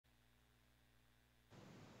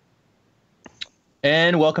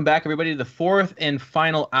And welcome back, everybody, to the fourth and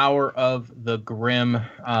final hour of the Grim.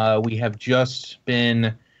 We have just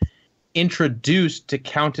been introduced to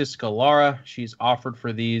Countess Galara. She's offered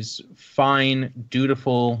for these fine,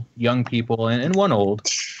 dutiful young people, and one old,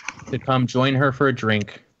 to come join her for a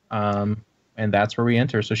drink. And that's where we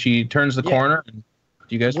enter. So she turns the corner. And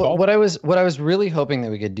do you guys follow? What I was really hoping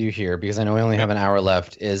that we could do here, because I know we only have an hour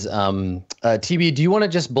left, is TB, do you want to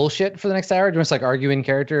just bullshit for the next hour? Do you want to like argue in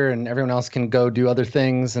character and everyone else can go do other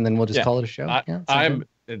things and then we'll just call it a show? I'm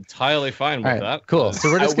entirely fine with that. Cool.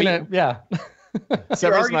 So we're just gonna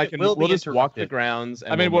Severus and I we'll just walk the grounds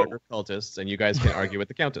and we'll murder cultists, and you guys can argue with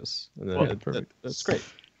the Countess. That's great.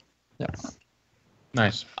 Yeah.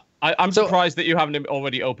 Nice. I'm surprised that you haven't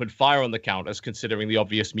already opened fire on the Countess, considering the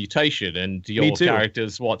obvious mutation, and your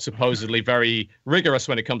character's supposedly very rigorous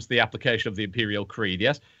when it comes to the application of the Imperial Creed.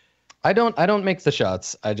 Yes, I don't make the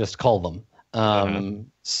shots. I just call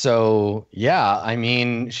them. So yeah, I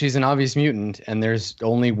mean, she's an obvious mutant, and there's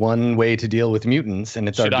only one way to deal with mutants, and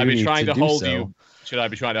it's our duty to do so. Should I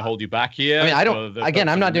be trying to hold you back here? I mean, I don't. Again,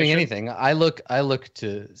 I'm not doing anything. I look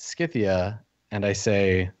to Scythia, and I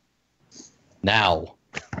say, now.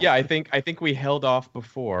 Yeah, I think we held off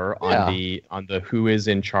before on the who is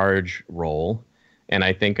in charge role, and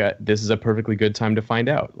I think this is a perfectly good time to find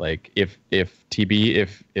out. Like if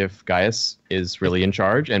Gaius is really in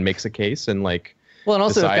charge and makes a case and like. Well, and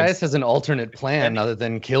also if Gaius has an alternate plan other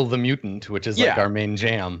than kill the mutant, which is like our main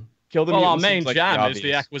jam. Our main jam is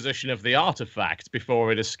the acquisition of the artifact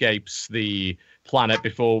before it escapes the planet,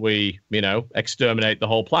 before we exterminate the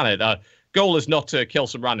whole planet. Goal is not to kill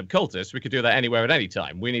some random cultists. We could do that anywhere at any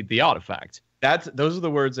time. We need the artifact. Those are the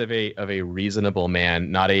words of a reasonable man,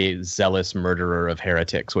 not a zealous murderer of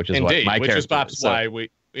heretics, which is what my character is. Which is perhaps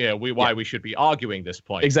why we should be arguing this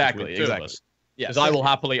point. Exactly. Yes. Because I will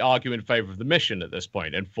happily argue in favor of the mission at this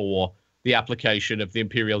point and for the application of the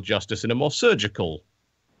Imperial justice in a more surgical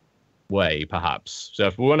way, perhaps. So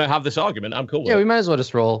if we want to have this argument, I'm cool with it. Yeah, we might as well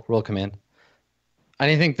just roll command. And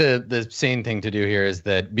I think the sane thing to do here is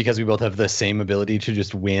that because we both have the same ability to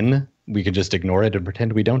just win, we can just ignore it and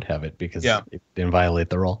pretend we don't have it because it didn't violate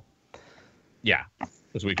the roll. Yeah,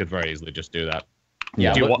 because we could very easily just do that.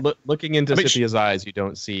 Yeah, looking into Scythia's eyes, you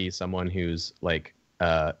don't see someone who's like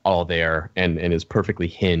all there and is perfectly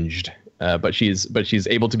hinged, but she's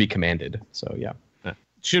able to be commanded. So yeah.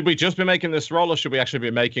 Should we just be making this roll, or should we actually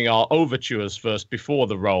be making our overtures first before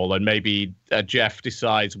the roll, and maybe Jeff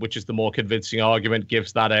decides which is the more convincing argument,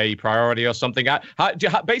 gives that a priority or something?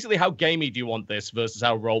 Basically, how gamey do you want this versus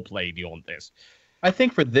how roleplay do you want this? I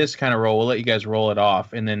think for this kind of roll, we'll let you guys roll it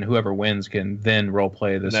off, and then whoever wins can then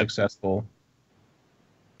roleplay the successful.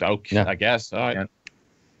 Okay, yeah. I guess. All right. Yeah.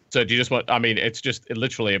 So do you just want, I mean, it's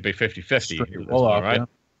literally it'd be 50-50. Roll off, right? Yeah.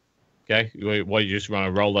 Okay, well, you just want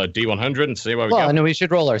to roll a D100 and see where we go? Well, I know we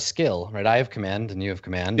should roll our skill, right? I have command and you have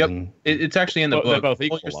command. Yep, and... it's actually in the book. They're both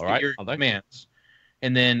equal, all right? Your commands.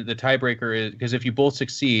 And then the tiebreaker is, because if you both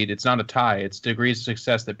succeed, it's not a tie. It's degrees of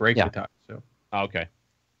success that break the tie. So. Okay.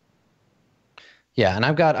 Yeah, and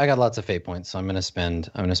I got lots of fate points, so I'm gonna spend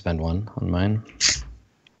one on mine.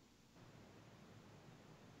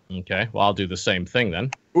 Okay, well, I'll do the same thing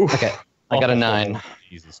then. Oof. Okay. I got a 9.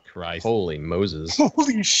 Jesus Christ. Holy Moses.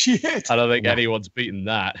 Holy shit. I don't think anyone's beaten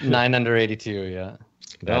that. 9 under 82, yeah.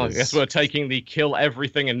 Well, I guess we're taking the kill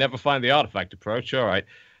everything and never find the artifact approach. All right.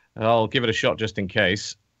 I'll give it a shot just in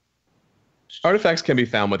case. Artifacts can be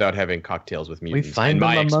found without having cocktails with mutants, we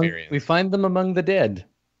find them among the dead.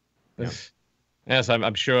 Yeah. Yes,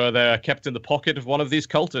 I'm sure they're kept in the pocket of one of these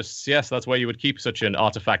cultists. Yes, that's where you would keep such an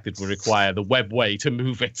artifact. It would require the web way to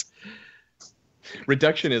move it.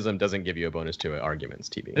 Reductionism doesn't give you a bonus to arguments,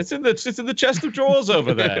 TB. It's in the chest of drawers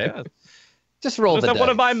over there. Yeah. Just roll the dice. One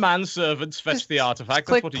of my manservants fetch the artifact.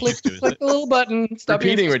 That's what he used to do. Click the little button. Stop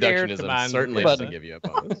Repeating reductionism certainly doesn't give you a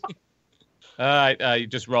bonus. All right, you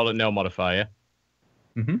just roll it, no modifier.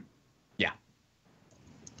 Mm-hmm. Yeah.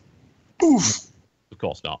 Oof. Of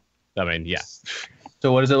course not. I mean, yeah.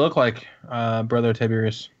 So what does it look like, Brother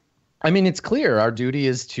Tiberius? I mean, it's clear our duty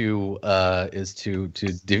is to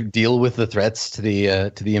deal with the threats to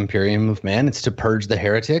the Imperium of Man. It's to purge the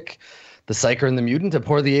heretic, the psyker, and the mutant,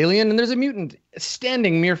 abhor the alien. And there's a mutant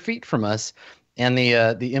standing mere feet from us, and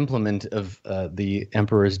the implement of the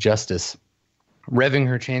Emperor's justice, revving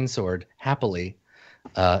her chainsword happily.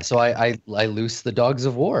 So I loose the dogs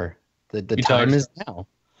of war. The time is now.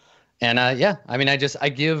 And yeah, I mean, I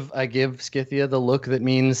give Scythia the look that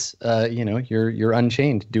means, you're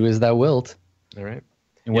unchained. Do as thou wilt. All right.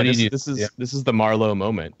 And what do you do? This is the Marlowe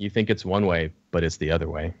moment. You think it's one way, but it's the other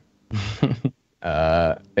way.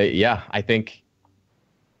 Yeah, I think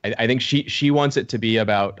I think she wants it to be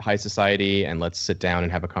about high society and let's sit down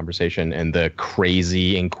and have a conversation. And the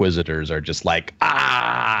crazy inquisitors are just like,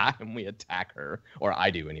 and we attack her, or I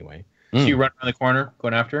do anyway. So you run around the corner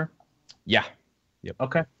going after her? Yeah. Yep.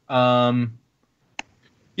 Okay.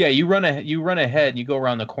 Yeah, you run ahead and you go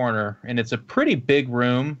around the corner, and it's a pretty big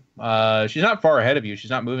room. She's not far ahead of you. She's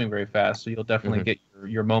not moving very fast, so you'll definitely get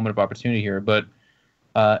your moment of opportunity here. But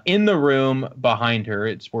in the room behind her,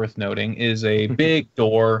 it's worth noting, is a big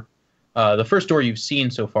door. The first door you've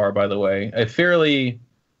seen so far, by the way. A fairly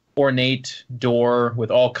ornate door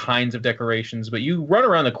with all kinds of decorations. But you run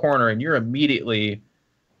around the corner, and you're immediately...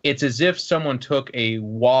 It's as if someone took a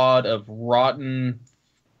wad of rotten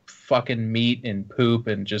fucking meat and poop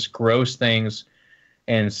and just gross things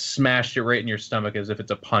and smashed it right in your stomach as if it's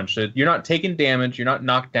a punch. So you're not taking damage, you're not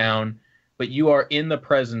knocked down, but you are in the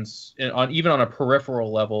presence, even on a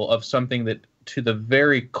peripheral level, of something that to the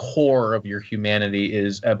very core of your humanity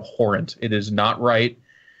is abhorrent. It is not right.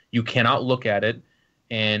 You cannot look at it,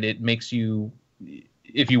 and it makes you...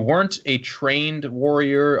 If you weren't a trained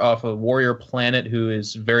warrior off a warrior planet who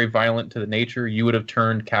is very violent to the nature, you would have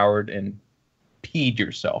turned coward and peed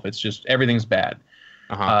yourself. It's just everything's bad.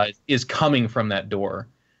 Is coming from that door.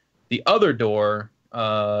 The other door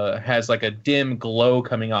has like a dim glow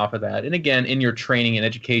coming off of that. And again, in your training and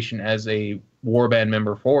education as a warband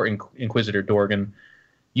member for Inquisitor Dorgan,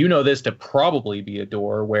 you know this to probably be a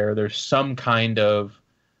door where there's some kind of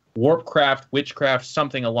warpcraft, witchcraft,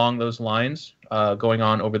 something along those lines going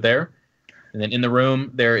on over there. And then in the room,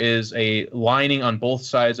 there is a lining on both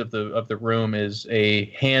sides of the room is a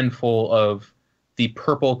handful of the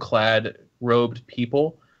purple-clad robed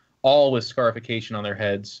people, all with scarification on their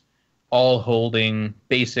heads, all holding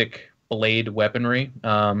basic blade weaponry.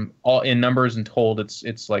 All in numbers and told,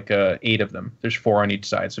 it's like 8 of them. There's 4 on each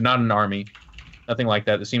side, so not an army, nothing like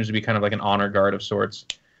that. It seems to be kind of like an honor guard of sorts.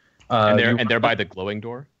 And they're by the glowing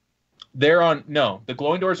door. The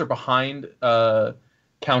glowing doors are behind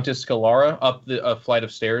Countess Scalara up a flight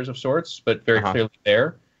of stairs of sorts, but very clearly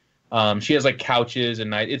there. She has like couches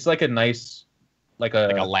and it's like a nice, like a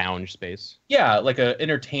lounge space. Yeah, like a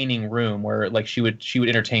entertaining room where like she would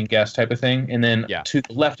entertain guests type of thing. And then to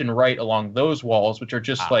the left and right along those walls, which are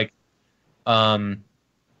just like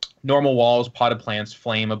normal walls, potted plants,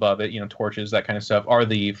 flame above it, torches, that kind of stuff, are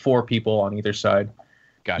the 4 people on either side.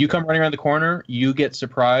 Gotcha. You come running around the corner, you get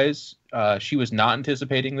surprised. She was not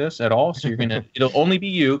anticipating this at all, so you're gonna it'll only be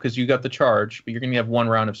you because you got the charge, but you're gonna have 1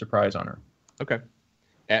 round of surprise on her. Okay.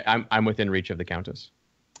 I'm within reach of the Countess.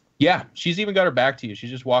 Yeah, she's even got her back to you.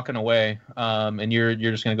 She's just walking away, and you're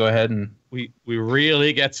just gonna go ahead and we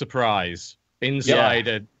really get surprised inside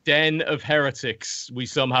a den of heretics. We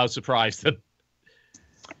somehow surprised them.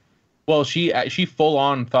 Well, she full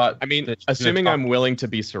on thought. I mean, assuming I'm willing to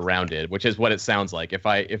be surrounded, which is what it sounds like. If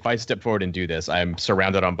I step forward and do this, I'm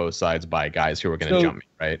surrounded on both sides by guys who are going to jump me,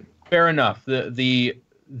 right? Fair enough.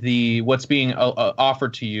 The what's being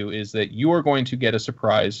offered to you is that you are going to get a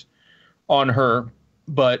surprise on her,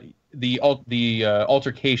 but the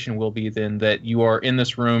altercation will be then that you are in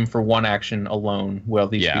this room for 1 action alone. While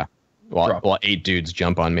these while 8 dudes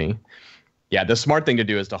jump on me. Yeah, the smart thing to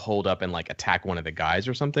do is to hold up and like attack one of the guys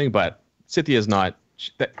or something. But Scythia's not.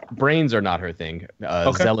 Brains are not her thing.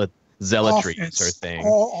 Zealotry is her thing.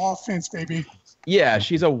 All offense, baby. Yeah,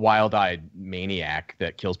 she's a wild-eyed maniac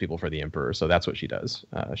that kills people for the Emperor. So that's what she does.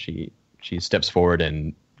 She steps forward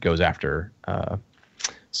and goes after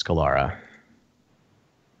Scalara.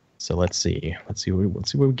 So let's see what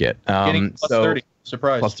we get. Getting plus 30.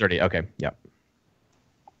 Surprise. Plus 30. Okay. Yep.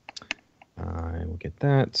 I will get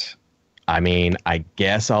that. I mean, I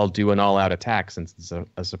guess I'll do an all-out attack since it's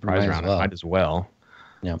a surprise round. I might as well.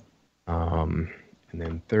 Yep. And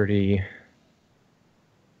then 30.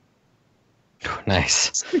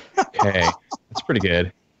 Nice. Okay, that's pretty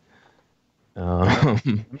good.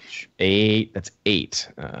 8. That's 8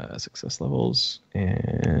 success levels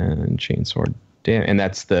and chainsword. And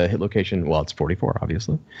that's the hit location. Well, it's 44,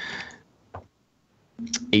 obviously.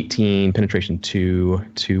 18 penetration 2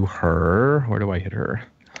 to her. Where do I hit her?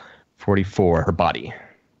 44, her body.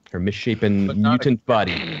 Her misshapen mutant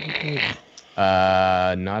body.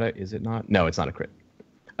 Is it not? No, it's not a crit.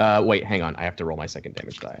 Wait, hang on. I have to roll my second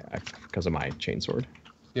damage die because of my chainsword.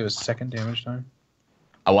 You have a second damage die?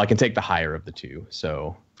 Oh, well, I can take the higher of the 2.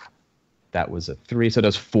 So that was a 3. So it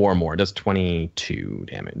does 4 more. It does 22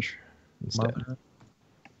 damage instead.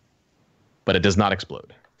 But it does not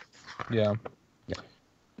explode. Yeah.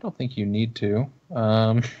 I don't think you need to.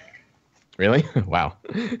 Really? Wow.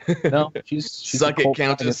 No, she's suck it,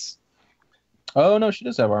 Countess. Oh no, she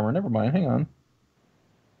does have armor. Never mind. Hang on.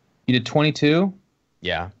 You did 22.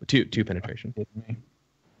 Yeah, two penetration.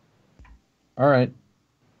 All right.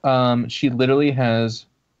 She literally has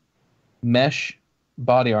mesh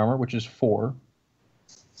body armor, which is 4.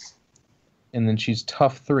 And then she's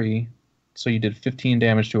tough 3. So you did 15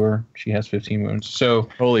 damage to her. She has 15 wounds. So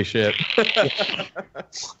Holy shit.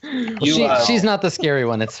 She's not the scary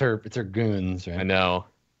one. It's her goons, right? I know.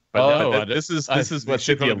 But This is what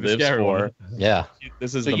Cynthia lives for. Yeah.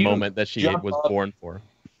 This is So the you moment that she jump was up, born for.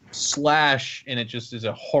 slash, and it just is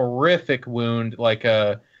a horrific wound. Like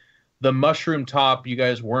the mushroom top, you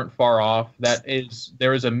guys weren't far off.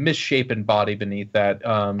 There is a misshapen body beneath that.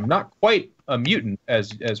 Not quite a mutant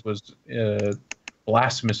as was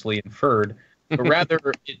blasphemously inferred, but rather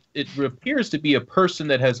it appears to be a person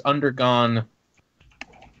that has undergone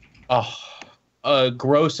a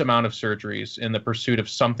gross amount of surgeries in the pursuit of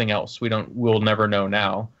something else. We'll never know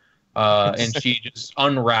now. And she just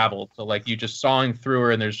unraveled. So like you just sawing through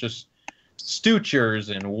her, and there's just sutures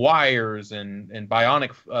and wires and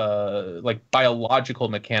bionic like biological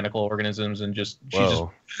mechanical organisms, and she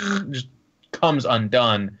just comes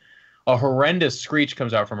undone. A horrendous screech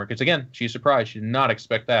comes out from her because again, she's surprised. She did not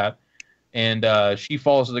expect that. And she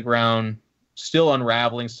falls to the ground, still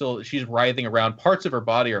unraveling, she's writhing around. Parts of her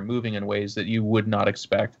body are moving in ways that you would not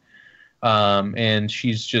expect. And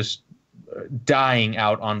she's just dying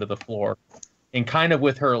out onto the floor. And kind of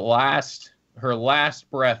with her last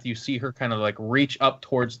breath, you see her kind of like reach up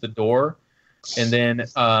towards the door. And then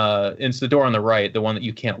it's the door on the right, the one that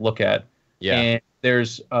you can't look at. Yeah. And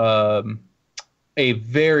there's a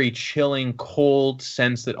very chilling, cold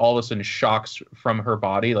sense that all of a sudden shocks from her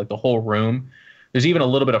body, like the whole room. There's even a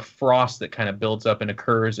little bit of frost that kind of builds up and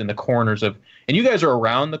occurs in the corners of, and you guys are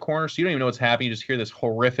around the corner, so you don't even know what's happening. You just hear this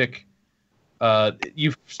horrific,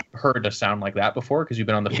 you've heard a sound like that before because you've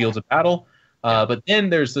been on the fields of battle. But then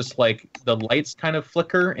there's this, like, the lights kind of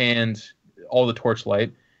flicker and all the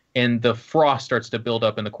torchlight, and the frost starts to build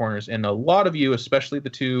up in the corners. And a lot of you, especially the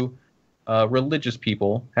two religious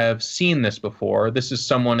people, have seen this before. This is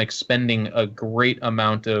someone expending a great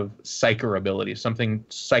amount of psyker ability. Something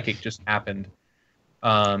psychic just happened.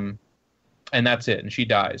 And that's it. And she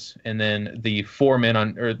dies. And then the four men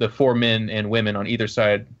and women on either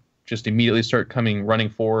side just immediately start running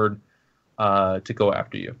forward to go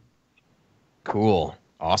after you. Cool.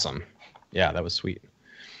 Awesome. Yeah, that was sweet.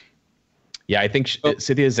 Yeah, I think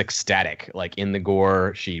Cynthia is ecstatic. Like in the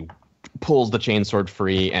gore, she pulls the chainsword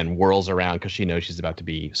free and whirls around because she knows she's about to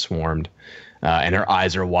be swarmed. And her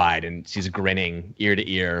eyes are wide and she's grinning ear to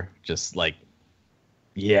ear, just like,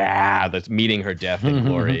 yeah, that's meeting her death in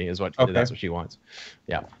glory is what that's what she wants.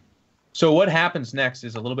 Yeah. So what happens next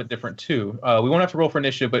is a little bit different too. We won't have to roll for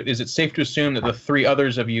initiative, but is it safe to assume that the 3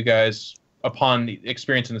 others of you guys, upon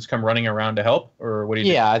experiencing this, come running around to help, or what do you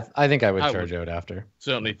think? Yeah, I think I would charge out after.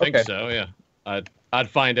 Certainly think so. Yeah, I'd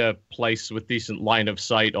find a place with decent line of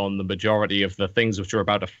sight on the majority of the things which are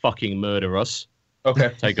about to fucking murder us.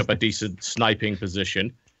 Okay. Take up a decent sniping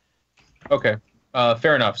position. Okay.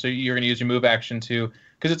 Fair enough. So you're going to use your move action to,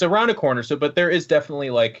 because it's around a corner. So, but there is definitely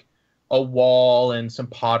like a wall and some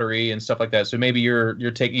pottery and stuff like that. So maybe you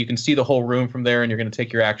can see the whole room from there, and you're going to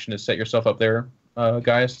take your action to set yourself up there,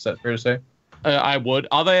 guys. Is that fair to say? I would.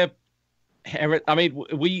 Are there? I mean,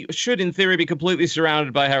 we should, in theory, be completely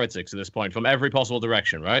surrounded by heretics at this point from every possible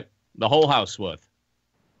direction, right? The whole house worth.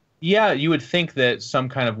 Yeah, you would think that some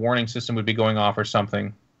kind of warning system would be going off or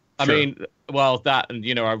something. I mean, well, that and,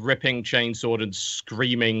 a ripping chainsword and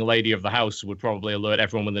screaming lady of the house would probably alert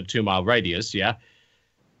everyone within a 2-mile radius, yeah?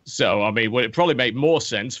 So, I mean, would it probably make more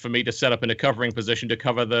sense for me to set up in a covering position to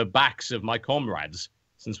cover the backs of my comrades,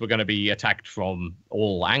 since we're going to be attacked from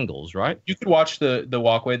all angles, right? You could watch the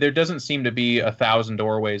walkway. There doesn't seem to be 1,000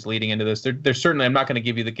 doorways leading into this. There's certainly, I'm not going to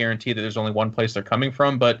give you the guarantee that there's only one place they're coming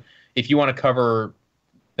from, but if you want to cover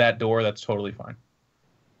that door, that's totally fine.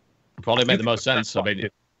 Probably made the most sense. I mean,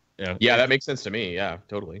 yeah, that makes sense to me. Yeah,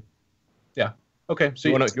 totally. Yeah. Okay. So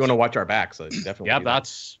you want to watch our backs, so definitely. Yeah, that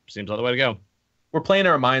seems like the way to go. We're playing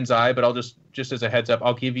our mind's eye, but I'll just as a heads up,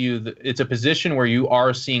 I'll give you it's a position where you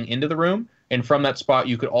are seeing into the room, and from that spot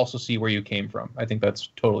you could also see where you came from. I think that's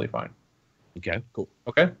totally fine. Okay, cool.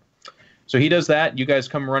 Okay. So he does that. You guys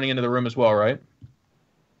come running into the room as well, right?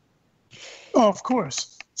 Oh, of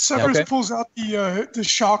course. Severus pulls out the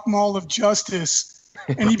shock maul of justice,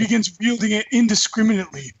 and he begins wielding it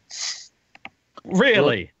indiscriminately.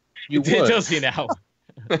 Really? You would. Does he now?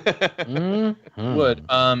 Would.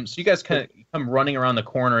 So you guys kind of come running around the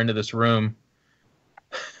corner into this room.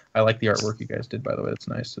 I like the artwork you guys did, by the way. That's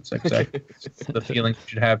nice. That's exactly the feeling you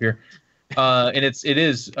should have here. And it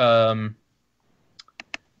is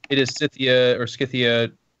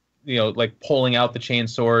Scythia, like pulling out the chain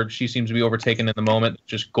sword. She seems to be overtaken in the moment.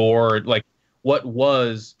 Just gore, like what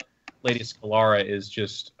was Lady Scalara is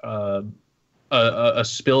just a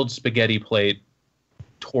spilled spaghetti plate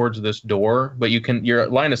towards this door, but your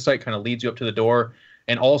line of sight kind of leads you up to the door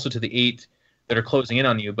and also to the 8 that are closing in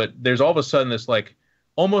on you. But there's all of a sudden this like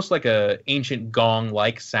almost like a ancient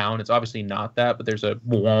gong-like sound. It's obviously not that, but there's a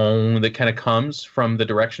wong that kind of comes from the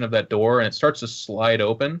direction of that door, and it starts to slide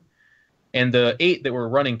open. And the 8 that were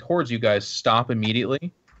running towards you guys stop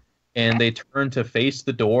immediately, and they turn to face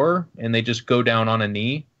the door, and they just go down on a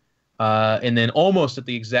knee. And then almost at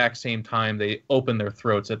the exact same time, they open their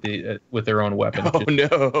throats with their own weapon. Oh,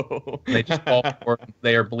 no. They just fall forward.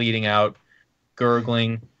 They are bleeding out,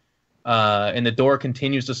 gurgling. And the door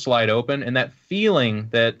continues to slide open. And that feeling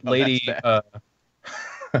that Lady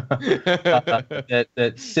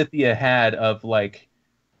that Scythia had of like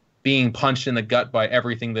being punched in the gut by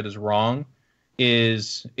everything that is wrong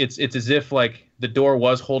it's as if like the door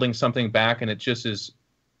was holding something back, and it just is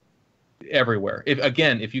everywhere.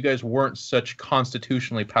 If you guys weren't such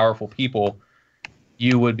constitutionally powerful people,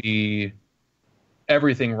 you would be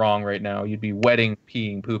everything wrong right now. You'd be wetting,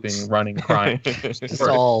 peeing, pooping, running, crying. Just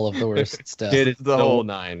all of the worst stuff. It is The whole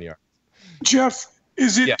 9 yards. Jeff,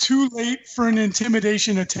 is it Yeah. too late for an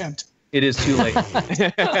intimidation attempt? It is too late.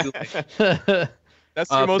 That's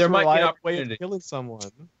your most there might be an reliable way of opportunity. killing someone.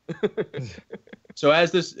 So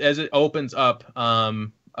as it opens up,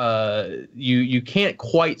 you can't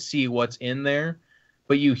quite see what's in there,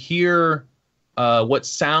 but you hear what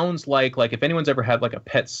sounds like if anyone's ever had like a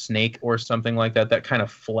pet snake or something like that kind of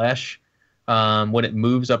flesh, when it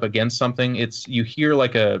moves up against something, you hear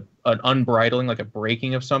like an unbridling, like a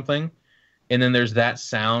breaking of something, and then there's that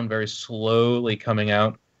sound very slowly coming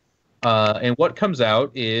out, and what comes out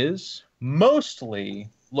is mostly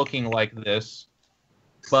looking like this,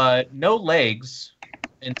 but no legs.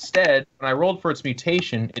 Instead, when I rolled for its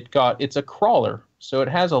mutation, it's a crawler, so it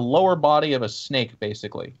has a lower body of a snake,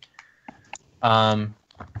 basically. And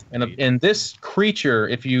this creature,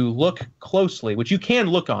 if you look closely, which you can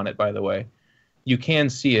look on it, by the way, you can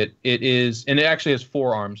see it. And it actually has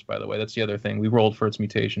 4 arms, by the way. That's the other thing. We rolled for its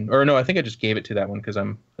mutation. Or no, I think I just gave it to that one because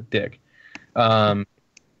I'm a dick.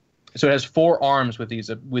 So it has 4 arms with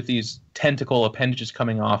these tentacle appendages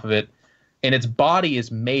coming off of it. And its body is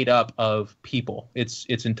made up of people. Its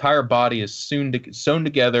entire body is sewn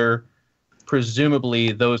together,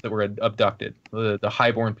 presumably those that were abducted, the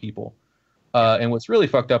highborn people. And what's really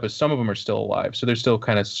fucked up is some of them are still alive, so they're still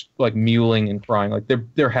kind of like mewling and crying, like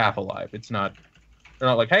they're half alive. They're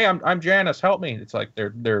not like, hey, I'm Janice, help me. It's like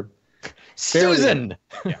they're Susan.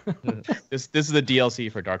 Yeah. This is the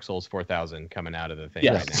DLC for Dark Souls 4000 coming out of the thing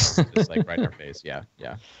Yes. right now. Just like right in our face. Yeah.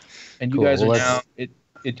 And you Cool. guys are Well, now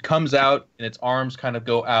it comes out and its arms kind of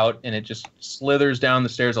go out and it just slithers down the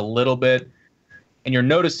stairs a little bit, and you're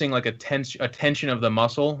noticing like a tension of the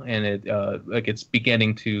muscle, and it's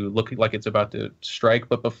beginning to look like it's about to strike.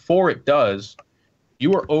 But before it does,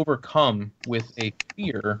 you are overcome with a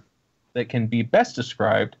fear that can be best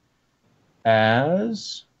described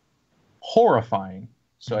as horrifying.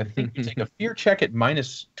 So I think you take a fear check at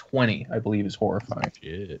 -20, I believe is horrifying.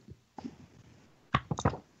 Shit.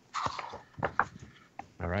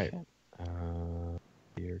 All right.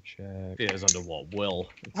 Fear check. Fears under what? Will.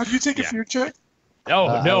 How do you take a Yeah. fear check?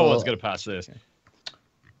 Oh, no I one's will- going to pass this.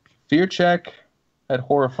 Fear check at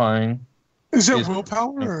horrifying. Is it Is-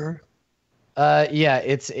 willpower or? Yeah,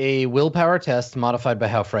 it's a willpower test modified by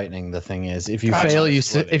how frightening the thing is. If you Gotcha. fail,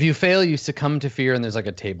 Splitting. if you fail, you succumb to fear, and there's like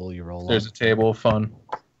a table you roll There's on. a table of fun.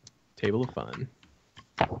 Table of fun.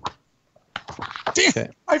 Damn, Okay.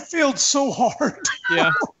 I failed so hard.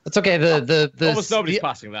 Yeah. It's okay. The Almost nobody's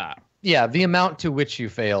passing that. yeah, the amount to which you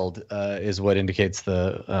failed is what indicates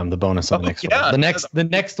the bonus on the Oh, next yeah. one. The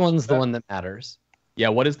next one's the one that matters. Yeah,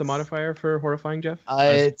 what is the modifier for horrifying, Jeff?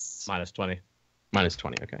 It's -20.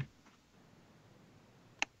 -20, okay.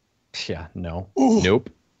 yeah, no. Ooh.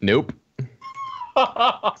 Nope.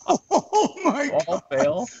 Oh my god. All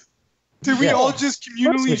fail. Did we Yeah. all just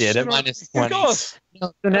communally We did shit at our- minus Of 20. course.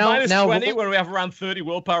 So now, -20 when we have around 30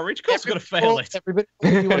 willpower each. Of course, we're going to fail it. Everybody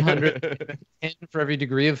roll 100 and for every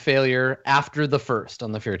degree of failure after the first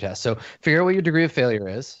on the fear test. So figure out what your degree of failure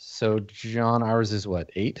is. So John, ours is what?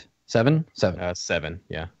 8? 7? 7. 7,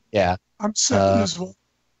 yeah. Yeah. I'm 7 Uh, as well.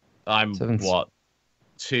 I'm, Seven. what,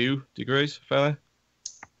 2 degrees failure?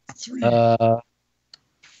 3.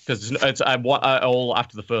 Because it's all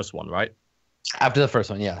after the first one, right? After the first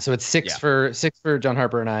one, yeah. So it's 6 Yeah. for John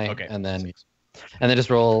Harper and I, Okay. and then just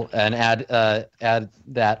roll and add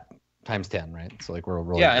that times 10, right? So like we're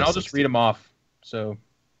rolling. Yeah, and plus I'll just 60. read them off. So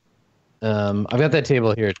I've got that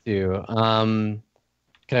table here too.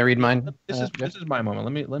 Can I read mine? this is my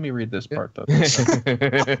moment. Let me read this part though.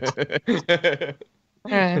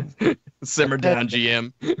 Simmer down,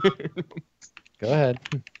 GM. Go ahead.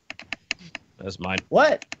 That's mine.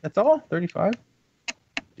 What? That's all? 35?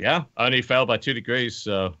 Yeah, I only failed by 2 degrees,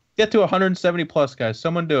 so... Get to 170 plus, guys.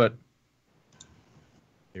 Someone do it.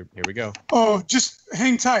 Here we go. Oh, just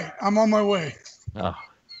hang tight. I'm on my way. Oh.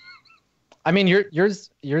 I mean, yours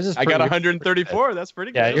is. I got 134. That's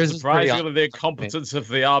pretty good. Yeah, yours is pretty Surprisingly, the incompetence of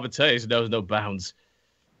the arbiters knows no bounds.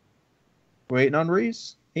 Waiting on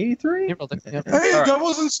Reece. 83? Yep. Hey, right. that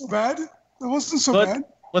wasn't so bad. That wasn't so bad.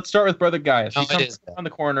 Let's start with Brother Gaius. No, He comes on the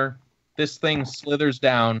corner. This thing slithers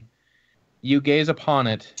down. You gaze upon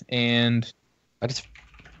it, and I just.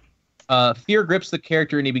 Fear grips the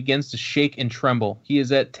character, and he begins to shake and tremble. He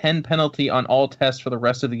is at 10 penalty on all tests for the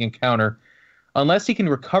rest of the encounter. Unless he can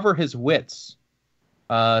recover his wits.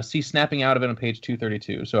 See snapping out of it on page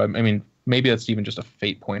 232. So, I mean, maybe that's even just a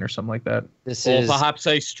fate point or something like that. Or perhaps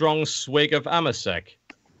a strong swig of Amasec.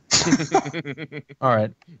 All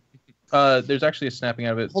right. There's actually a snapping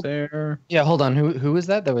out of it there. Yeah, hold on. Who is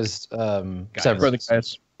that? That was Brother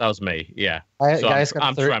Gaius. That was me, yeah. So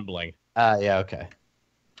I'm trembling. Yeah, okay.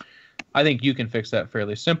 I think you can fix that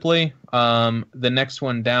fairly simply. The next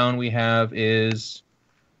one down we have is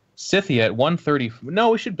Scythia at 130. No,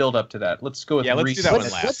 we should build up to that. Let's go with let's Reece. do that one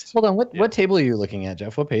last. Hold on. What table are you looking at,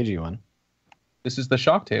 Jeff? What page are you on? This is the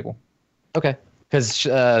shock table. Okay. Because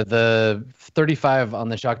the 35 on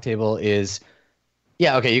the shock table is...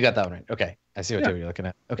 Yeah, okay, you got that one right. Okay. I see what table you're looking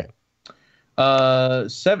at. Okay.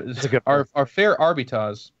 7. Our fair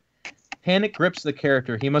Arbitas. Panic grips the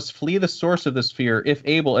character. He must flee the source of this fear, if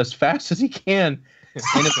able, as fast as he can.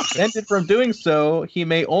 And if prevented from doing so, he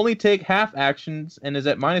may only take half actions and is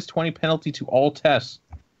at minus 20 penalty to all tests.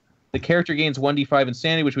 The character gains 1d5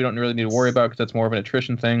 insanity, which we don't really need to worry about because that's more of an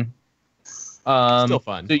attrition thing. Still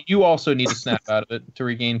fun. So you also need to snap out of it to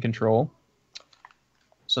regain control.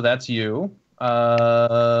 So that's you.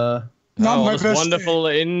 Not my this best wonderful,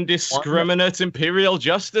 indiscriminate imperial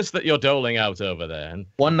justice that you're doling out over there.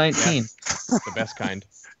 119. The best kind.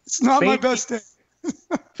 It's not my best day.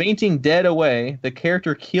 Fainting dead away, the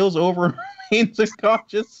character keels over and remains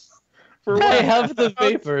unconscious. I have the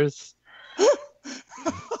vapors.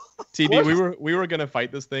 TD, we were gonna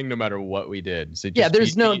fight this thing no matter what we did. So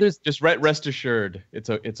There's just rest assured,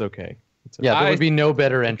 it's okay. It's okay. Yeah, there would be no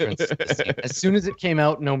better entrance to this game. As soon as it came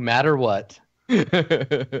out, no matter what.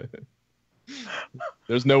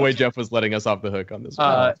 There's no way Jeff was letting us off the hook on this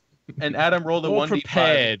one. And Adam rolled a More 1d5.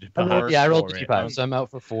 prepared, perhaps, Yeah, I rolled for it. 2d5, so I'm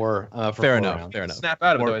out for 4. Fair 4 enough. rounds. Fair enough. Snap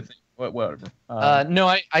out of it, though, I think. Whatever.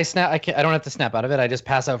 No, I snap. I don't have to snap out of it. I just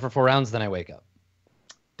pass out for 4 rounds, then I wake up.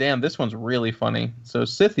 Damn, this one's really funny. So,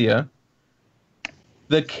 Scythia.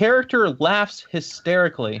 The character laughs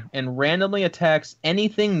hysterically and randomly attacks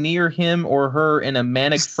anything near him or her in a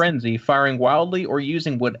manic frenzy, firing wildly or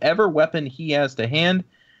using whatever weapon he has to hand.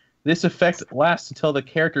 This effect lasts until the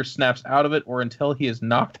character snaps out of it or until he is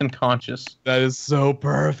knocked unconscious. That is so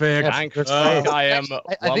perfect. I am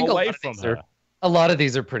I think away from her. A lot of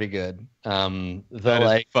these are pretty good. That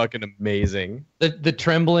is fucking amazing. The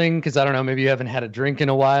trembling, because I don't know, maybe you haven't had a drink in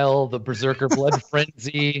a while. The berserker blood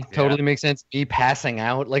frenzy totally makes sense. Me passing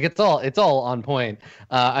out, like it's all on point.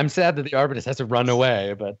 I'm sad that the Arbitrist has to run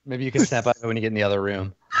away, but maybe you can snap out of it when you get in the other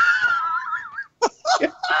room.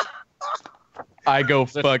 I go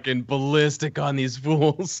fucking ballistic on these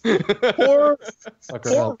fools. Poor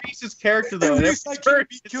Reese's character, though. At least I can't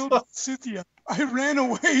be killed by Scythia. I ran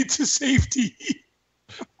away to safety.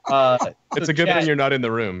 It's a good thing you're not in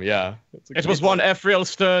the room. Yeah. It was one Ephriel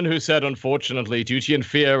Stern who said, unfortunately, duty and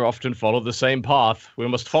fear often follow the same path. We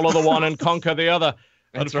must follow the one and conquer the other.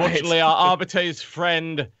 Unfortunately, our Arbiter's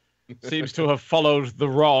friend seems to have followed the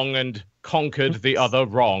wrong and conquered the other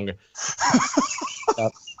wrong.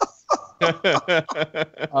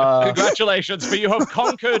 Congratulations, for you have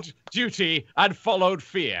conquered duty and followed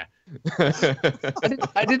fear.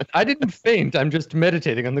 I didn't faint. I'm just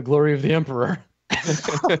meditating on the glory of the Emperor.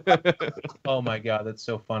 Oh my god, that's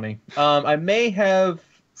so funny. I may have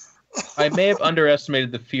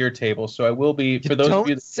underestimated the fear table, so I will be for those of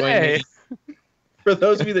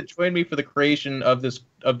you that join me for the creation of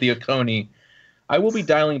the Oconee, I will be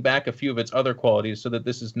dialing back a few of its other qualities so that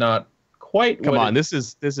this is not quite. Come on, this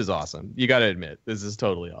is awesome. You got to admit, this is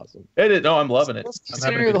totally awesome. No, I'm loving it.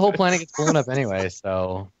 The whole planet gets blown up anyway,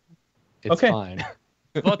 so it's fine.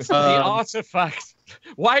 What's the artifact?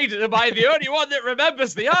 Why am I the only one that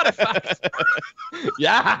remembers the artifact?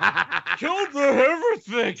 Yeah, killed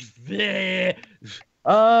everything there.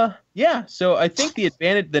 Yeah. So I think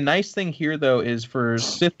the nice thing here though is for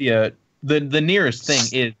Scythia, the nearest thing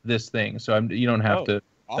is this thing. So you don't have to.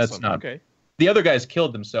 Awesome. That's not okay. The other guys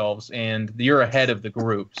killed themselves, and you're ahead of the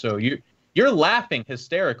group. So You're laughing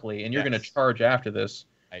hysterically, and you're going to charge after this.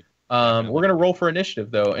 We're going to roll for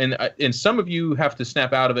initiative, though, and some of you have to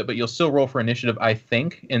snap out of it, but you'll still roll for initiative, I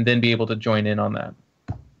think, and then be able to join in on that.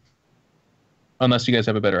 Unless you guys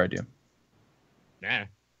have a better idea. Nah,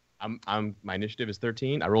 my initiative is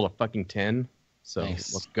 13. I rolled a fucking 10, so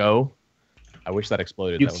Nice. let's go. I wish that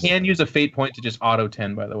exploded. You That can use a fate point to just auto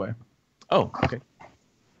 10, by the way. Oh, okay.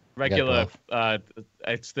 Regular.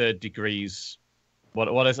 It's the degrees.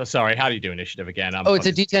 What is? Sorry, how do you do initiative again? It's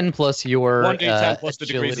a D10 plus your 1d10 plus the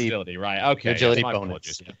degrees agility. agility, right? Okay. Your agility yes, my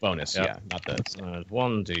bonus. apologies. Bonus, Yeah. yeah, not the.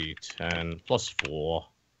 1d10 plus 4.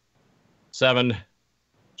 7.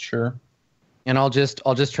 Sure. And I'll just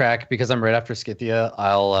track because I'm right after Scythia.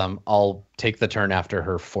 I'll take the turn after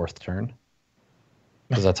her 4th turn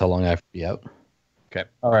because that's how long I have to be out. Okay.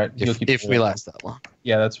 All right. If we last that long.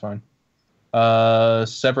 Yeah, that's fine.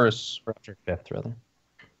 Severus. Or after 5th, rather.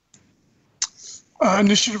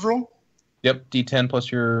 Initiative roll? Yep, D10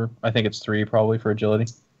 plus your, I think it's 3 probably for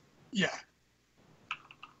agility. Yeah.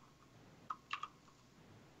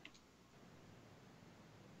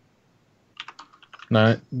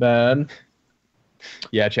 Not bad.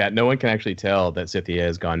 Yeah, chat. No one can actually tell that Scythia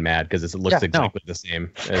has gone mad because it looks exactly the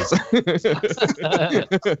same as. That's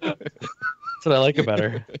what I like about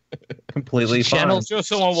her. Completely fine. I'm sure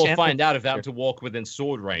someone will find out if they have to walk within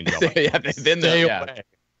sword range of it. yeah, then Stay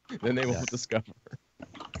then they won't discover.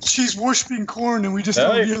 She's worshipping corn and we just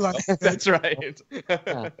don't realize that. That's right.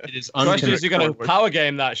 It is The question is, you're going to Uncontrolled. power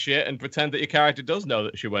game that shit and pretend that your character does know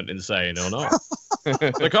that she went insane or not.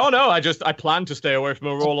 Like, oh no, I plan to stay away from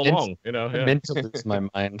her all along. You know. I Yeah. meant to lose my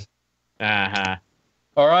mind. Uh-huh.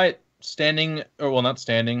 All right. Standing, or well, not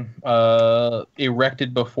standing,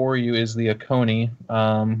 erected before you is the Oconee.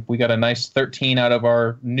 We got a nice 13 out of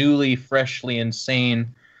our newly, freshly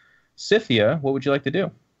insane Scythia. What would you like to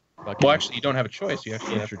do? Well, actually, you don't have a choice. You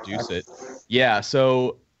actually have to Introduce it. Yeah,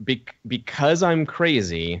 so because I'm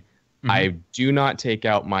crazy, I do not take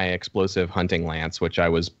out my explosive hunting lance, which I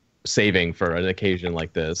was saving for an occasion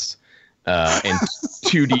like this, and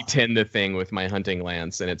 2d10 the thing with my hunting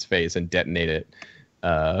lance in its face and detonate it.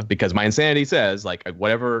 Because my insanity says, like,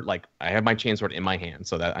 whatever, like, I have my chainsword in my hand,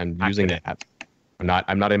 so that I'm using that. I'm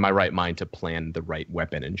not in my right mind to plan the right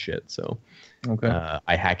weapon and shit. So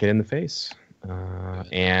I hack it in the face.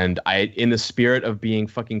 And in the spirit of being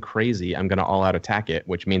fucking crazy, I'm gonna all out attack it,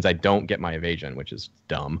 which means I don't get my evasion, which is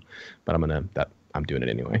dumb, but I'm doing it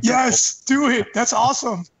anyway. Yes, do it. That's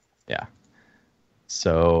awesome. Yeah.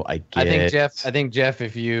 So I get. I think Jeff,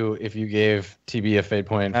 if you gave TB a fate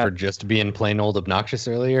point for just being plain old obnoxious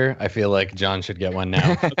earlier, I feel like John should get one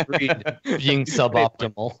now. Agreed. Being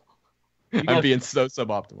suboptimal. I'm being so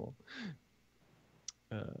suboptimal.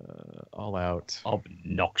 All out.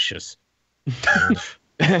 Obnoxious. You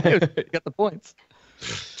got the points.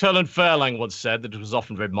 Terlan Fairlang once said that it was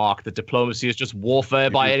often remarked that diplomacy is just warfare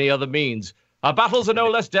by any other means. Our battles are no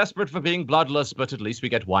less desperate for being bloodless, but at least we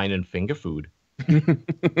get wine and finger food.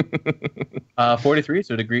 43,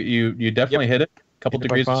 so degree you definitely hit it. Couple Hit it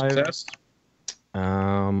by degrees of 5. success.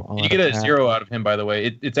 You You get a 0 out of him, by the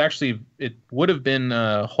way. It's actually, it would have been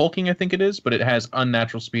hulking, I think it is, but it has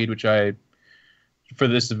unnatural speed, which for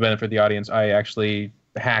this to benefit the audience, I actually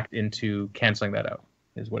hacked into canceling that out,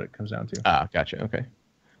 is what it comes down to. Ah, gotcha. Okay.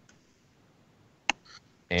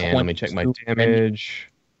 And let me check my 22. damage.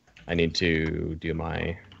 I need to do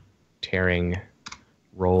my tearing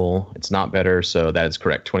roll. It's not better, so that is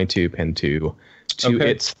correct. 22, pen 2.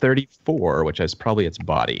 Okay. It's 34, which is probably its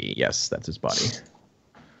body. Yes, that's its body.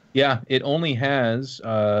 Yeah, it only has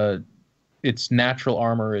its natural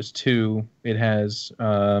armor is 2. It has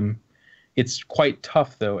it's quite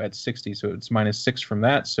tough though at 60, so it's -6 from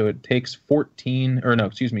that, so it takes 16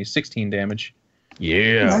 damage.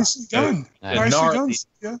 Yeah. Nicely done. Nicely done.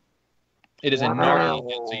 Yeah. It is a gnarly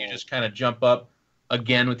hit, so you just kind of jump up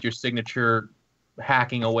again with your signature,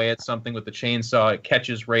 hacking away at something with the chainsaw. It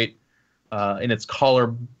catches right in its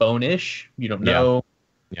collarbone-ish. You don't know.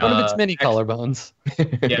 Yeah. One of its many collarbones.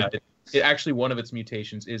 Yeah, it actually, one of its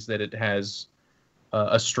mutations is that it has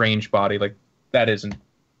a strange body. Like, that isn't,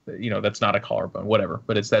 that's not a collarbone, whatever.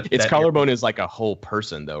 But it's that. Its that collarbone is like a whole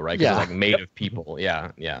person, though, right? 'Cause Yeah. it's like made of people.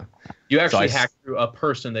 Yeah, yeah. You actually So hack through a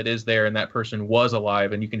person that is there, and that person was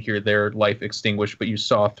alive, and you can hear their life extinguish, but you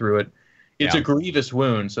saw through it. It's a grievous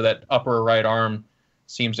wound, so that upper right arm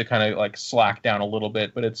seems to kind of like slack down a little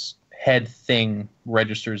bit, but its head thing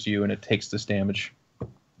registers you, and it takes this damage.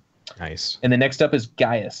 Nice. And the next up is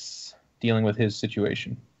Gaius, dealing with his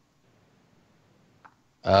situation.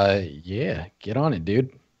 Yeah, get on it, dude.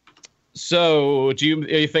 So, are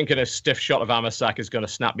you thinking a stiff shot of Amasak is going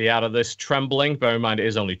to snap me out of this trembling? Bear in mind, it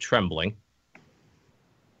is only trembling.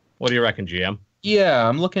 What do you reckon, GM? Yeah,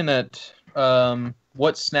 I'm looking at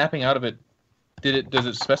what's snapping out of it. Does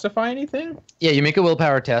it specify anything? Yeah, you make a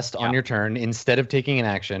willpower test on your turn instead of taking an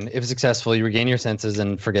action. If successful, you regain your senses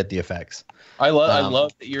and forget the effects. I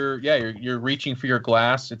love that you're reaching for your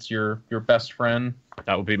glass. It's your best friend.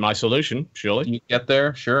 That would be my solution, surely. Can you get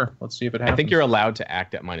there? Sure. Let's see if it happens. I think you're allowed to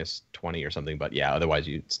act at -20 or something, but yeah, otherwise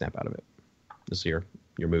you snap out of it. This is your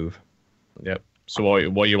move. Yep. So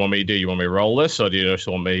what you want me to do? You want me to roll this, or do you just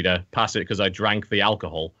want me to pass it because I drank the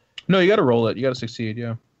alcohol? No, you got to roll it. You got to succeed.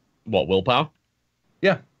 Yeah. What, willpower?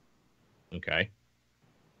 Yeah. Okay.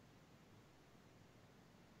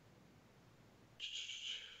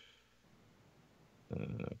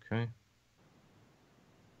 Okay.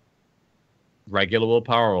 Regular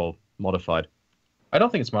willpower or modified? I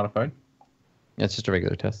don't think it's modified. Yeah, it's just a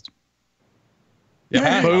regular test.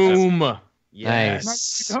 Yeah. Boom. Yes.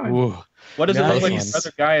 Nicely done. Ooh. What does it look like? Nice.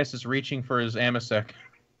 Brother Gaius is reaching for his Amasec.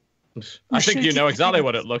 I think you know exactly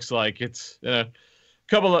what it looks like. It's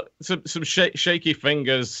couple of some shaky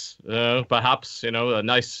fingers, perhaps. A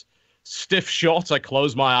nice stiff shot. I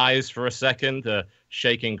close my eyes for a second.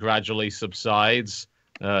 Shaking gradually subsides.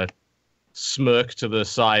 Smirk to the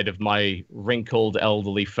side of my wrinkled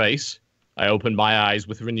elderly face. I open my eyes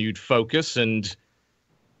with renewed focus and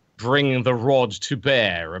bring the rod to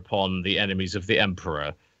bear upon the enemies of the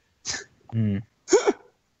Emperor.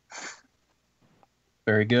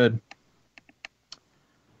 Very good.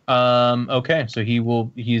 Okay, so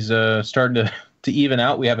he's starting to even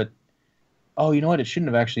out. We have a. Oh, you know what? It shouldn't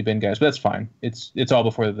have actually been, guys, but that's fine. It's all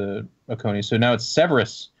before the Oconee. So now it's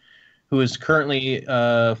Severus, who is currently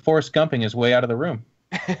Forrest Gumping his way out of the room.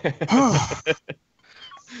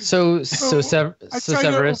 So I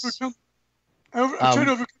Severus. tried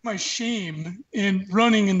to overcome my shame in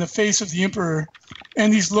running in the face of the Emperor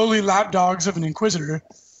and these lowly lapdogs of an Inquisitor.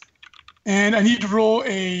 And I need to roll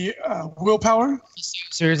a willpower.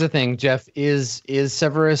 So here's the thing, Jeff. Is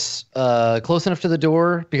Severus close enough to the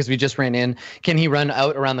door? Because we just ran in. Can he run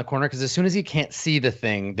out around the corner? Because as soon as he can't see the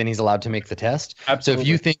thing, then he's allowed to make the test. Absolutely. So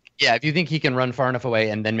if you think he can run far enough away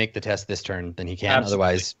and then make the test this turn, then he can. Absolutely.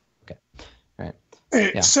 Otherwise, okay. All right.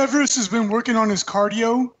 Hey, Yeah. Severus has been working on his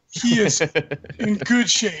cardio. He is in good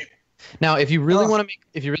shape. Now, if you really want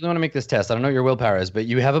to make this test, I don't know what your willpower is, but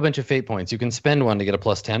you have a bunch of fate points. You can spend one to get a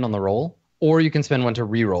 +10 on the roll, or you can spend one to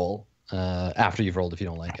re-roll after you've rolled if you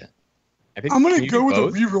don't like it. I'm going to go with a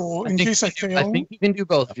reroll in case I fail. I think you can do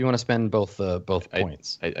both if you want to spend both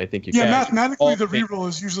points. I think you Yeah, can. mathematically the reroll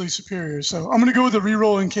is usually superior, so I'm going to go with a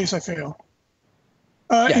reroll in case I fail.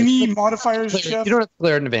 Any modifiers, Jeff? You don't have to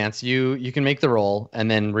clear it in advance. You can make the roll and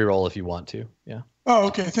then re-roll if you want to. Yeah. Oh,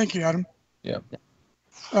 okay. Thank you, Adam. Yeah.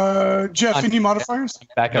 Jeff, any modifiers?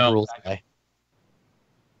 Backup rules guy.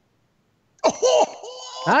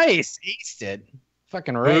 Nice, aced it.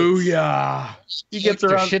 Fucking right. Booyah. He gets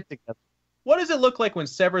Their around. shit together. What does it look like when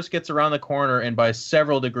Severus gets around the corner and by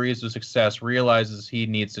several degrees of success realizes he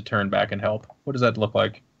needs to turn back and help? What does that look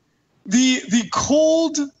like? The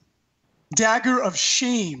cold dagger of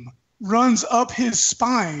shame runs up his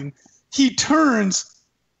spine. He turns,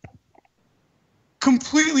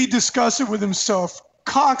 completely disgusted with himself,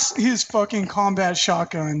 cocks his fucking combat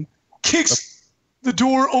shotgun, kicks the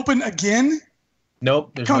door open again,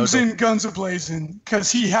 Nope. comes in guns a-blazing,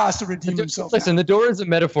 because he has to redeem himself. Listen, the door is a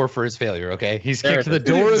metaphor for his failure, okay? He's There kicked it the is.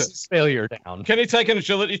 door It of is. his failure down. Can he take an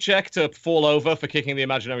agility check to fall over for kicking the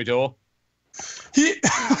imaginary door? He,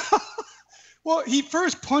 well, he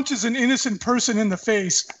first punches an innocent person in the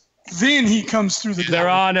face, then he comes through the door. There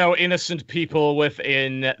are no innocent people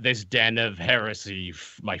within this den of heresy,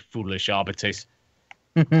 my foolish arbiters.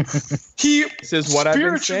 He This is what I've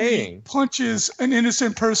been spiritually saying. punches an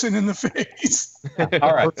innocent person in the face.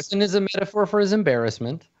 All right. Person is a metaphor for his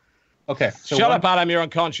embarrassment. Okay. So Shut up, Adam. You're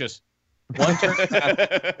unconscious. one turn.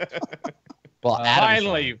 Well, Adam's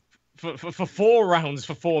Finally, for 4 rounds,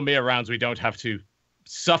 for 4 mere rounds, we don't have to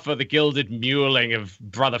suffer the gilded muling of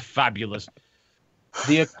Brother Fabulous.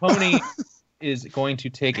 The Oconee is going to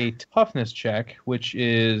take a toughness check, which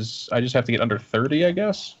is I just have to get under 30, I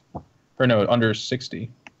guess, or no, under 60.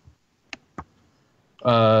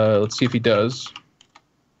 Let's see if he does.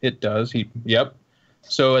 It does. Yep.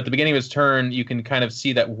 So at the beginning of his turn, you can kind of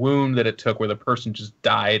see that wound that it took, where the person just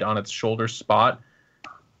died on its shoulder spot.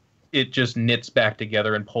 It just knits back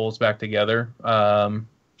together and pulls back together.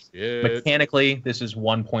 Mechanically, this is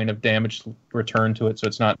 1 point of damage returned to it, so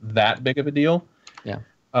it's not that big of a deal. Yeah.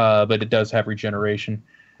 But it does have regeneration,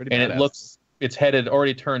 Pretty and badass. it looks it's headed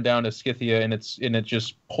already turned down to Scythia, and it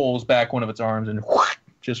just pulls back one of its arms and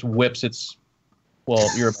just whips its. Well,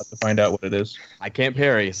 you're about to find out what it is. I can't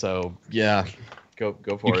parry, so yeah, go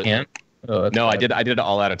for You it. can't. Oh, that's No, I bad. did an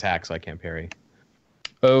all-out attack, so I can't parry.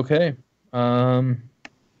 Okay. I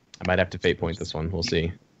might have to fate point this one. We'll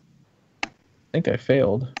see. I think I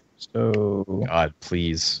failed. So God,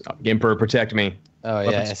 please, Emperor, protect me. Oh yeah,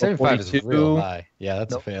 Weapons 75 is 42. real high. Yeah,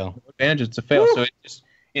 that's Nope. a fail. advantage. It's a fail. So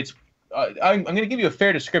it's. I'm going to give you a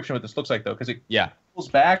fair description of what this looks like though, because it pulls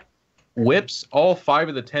back, whips. All 5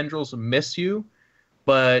 of the tendrils miss you,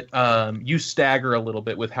 but you stagger a little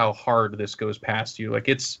bit with how hard this goes past you. Like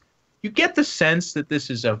you get the sense that this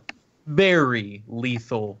is a very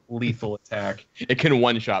lethal attack. It can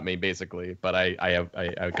one-shot me basically, but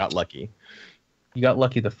I got lucky. You got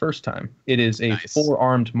lucky the first time. It is a Nice.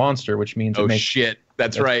 4-armed monster, which means it Oh makes shit,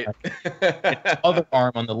 that's right. its other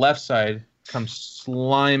arm on the left side comes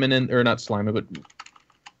sliming in, or not sliming, but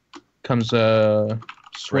comes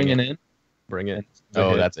swinging in. Bring it. It's a Oh,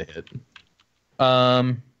 hit. that's a hit.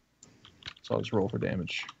 So I'll just roll for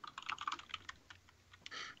damage.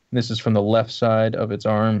 This is from the left side of its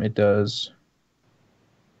arm. It does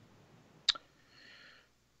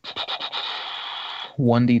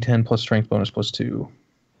 1d10 plus strength bonus plus 2.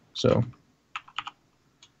 So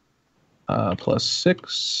plus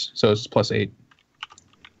 6. So it's plus 8.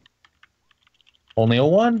 Only a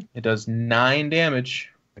 1. It does 9 damage.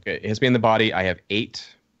 Okay, it hits me in the body. I have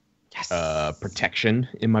 8 protection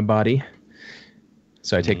in my body.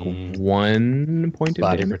 So I take 1 point of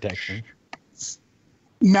Body damage. protection.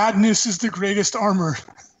 Madness is the greatest armor.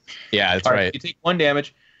 Yeah, that's All right. You take 1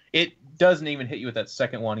 damage. It doesn't even hit you with that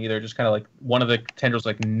second one either. Just kind of like one of the tendrils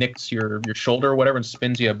like nicks your shoulder or whatever and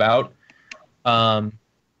spins you about.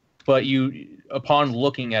 But you, upon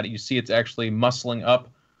looking at it, you see it's actually muscling up.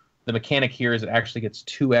 The mechanic here is it actually gets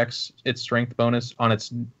 2x its strength bonus on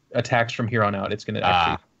its attacks from here on out. It's going to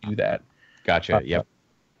actually do that. Gotcha. Yep.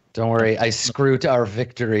 Don't worry, I screwed our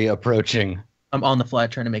victory approaching. I'm on the fly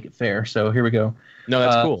trying to make it fair. So here we go. No,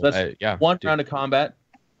 that's cool. That's yeah. one dude. round of combat.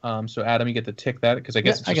 So Adam, you get to tick that because I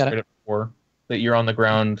guess Yeah, it's I just got straight up 4 that you're on the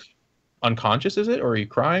ground unconscious. Is it, or are you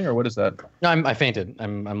crying, or what is that? No, I fainted.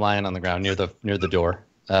 I'm lying on the ground near the door.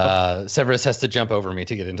 Severus has to jump over me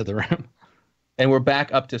to get into the room. And we're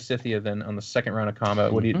back up to Scythia then on the second round of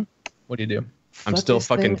combat. What do you do? I'm still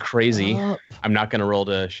fucking crazy. I'm not gonna roll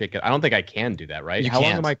to shake it. I don't think I can do that, right? You How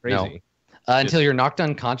long can't. am I crazy? No. Until you're knocked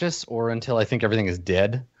unconscious, or until I think everything is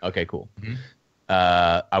dead. Okay, cool. Mhm.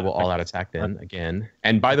 I will all out attack then again.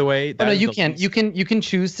 And by the way, Oh, no, is you the can. least- You can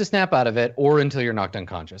choose to snap out of it, or until you're knocked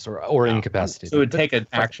unconscious, or incapacitated. So it would take an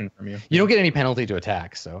action from you. You don't get any penalty to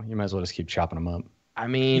attack, so you might as well just keep chopping them up. I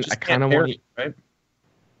mean, You just I kind of can't want. parry, right?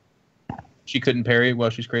 She couldn't parry while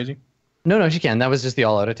she's crazy. No, she can. That was just the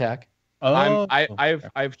all-out attack. Oh,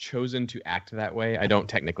 I've chosen to act that way. I don't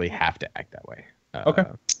technically have to act that way. Okay.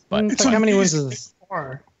 But It's like, how many wounds amazing is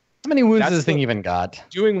far. how many wounds That's does this thing the- even got?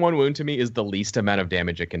 doing 1 wound to me is the least amount of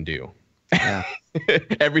damage it can do. Yeah.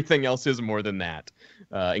 Everything else is more than that,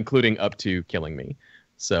 including up to killing me.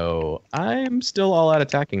 So I'm still all out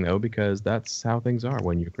attacking though, because that's how things are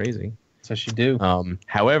when you're crazy. so she do.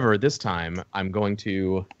 However, this time I'm going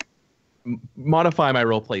to modify my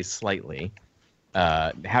roleplay slightly.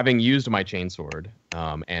 Having used my chainsword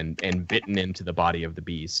and bitten into the body of the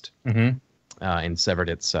beast Mm-hmm. and severed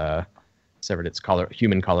its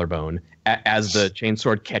human collarbone, as the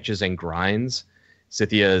chainsword catches and grinds,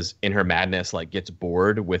 Scythia's in her madness gets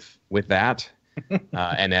bored with that,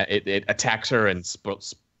 and it attacks her and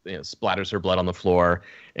splatters her blood on the floor,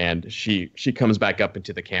 and she comes back up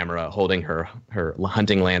into the camera holding her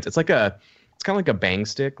hunting lance. It's kind of like a bang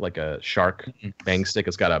stick, like a shark bang stick.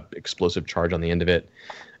 It's got a explosive charge on the end of it,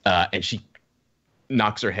 and she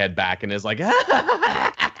knocks her head back and is like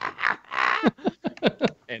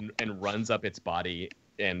and runs up its body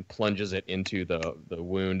and plunges it into the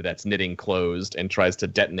wound that's knitting closed and tries to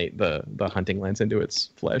detonate the hunting lance into its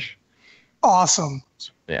flesh. Awesome.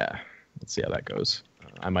 Yeah, let's see how that goes.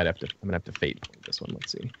 I'm gonna have to fate point this one.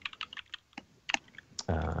 Let's see.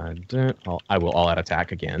 I will all out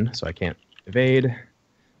attack again, so I can't evade.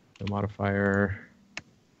 The modifier.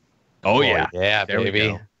 Oh yeah, yeah, there baby. we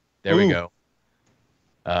go. There we go.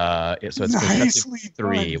 So it's Nicely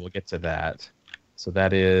 3. done. We'll get to that. So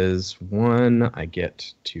that is 1. I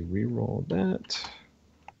get to re-roll that.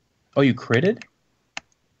 Oh, you critted?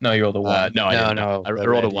 No, you rolled a 1. No, I didn't. no, I the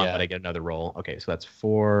rolled a red, 1, yeah. but I get another roll. Okay, so that's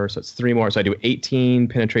 4. So it's 3 more. So I do 18,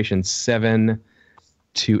 penetration 7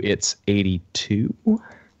 to its 82.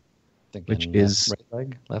 Which is- right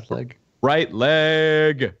leg, left leg. Right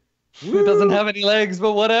leg. It doesn't have any legs,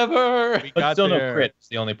 but whatever. We But got still there. no crit. It's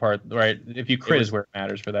the only part, right? If you crit was- is where it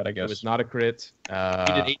matters for that, I It guess. was not a crit. You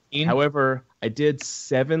did 18? However, I did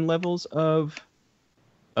 7 levels of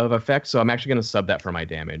effect, so I'm actually going to sub that for my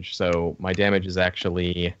damage. So my damage is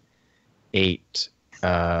actually 8,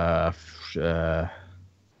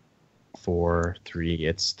 4, 3.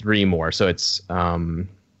 It's 3 more, so it's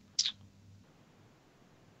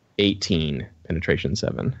 18 penetration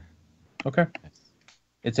 7. Okay.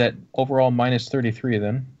 It's at overall minus 33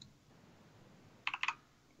 then.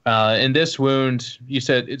 In this wound, you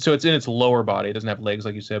said, so it's in its lower body. It doesn't have legs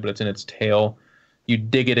like you said, but it's in its tail. You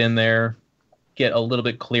dig it in there, get a little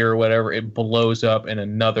bit clearer, whatever. It blows up in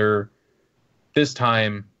another, this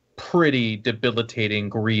time, pretty debilitating,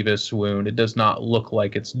 grievous wound. It does not look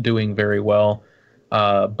like it's doing very well.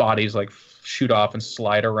 Bodies like shoot off and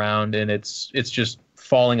slide around, and it's just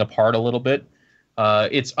falling apart a little bit.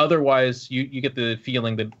 It's otherwise, you get the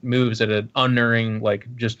feeling that moves at an unerring,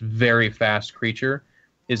 like just very fast creature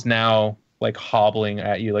is now like hobbling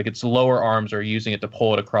at you. Like its lower arms are using it to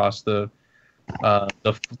pull it across the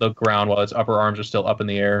ground while its upper arms are still up in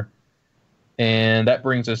the air. And that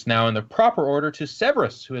brings us now in the proper order to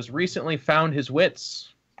Severus, who has recently found his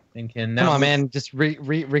wits and can now... Come on, man. Just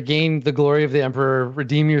regain the glory of the Emperor.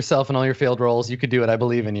 Redeem yourself in all your failed rolls. You could do it. I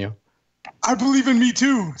believe in you. I believe in me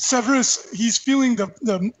too. Severus, he's feeling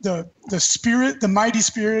the spirit, the mighty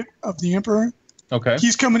spirit of the Emperor. Okay.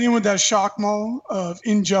 He's coming in with that shock maul of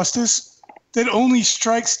injustice that only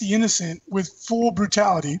strikes the innocent with full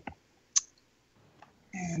brutality.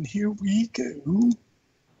 And here we go.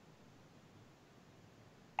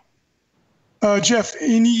 Jeff, do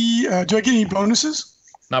I get any bonuses?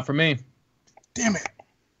 Not for me. Damn it.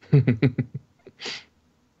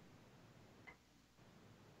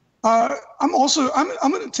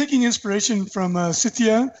 I'm taking inspiration from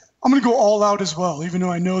Scythia. I'm going to go all out as well, even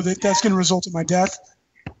though I know that that's going to result in my death.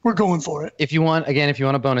 We're going for it. If you want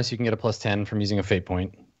a bonus, you can get a +10 from using a fate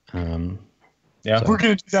point. Yeah, so. We're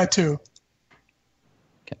going to do that too.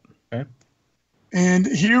 Okay. And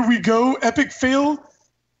here we go. Epic fail.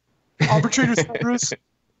 Arbitrator Severus.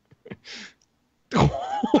 You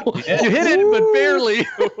hit it, but barely.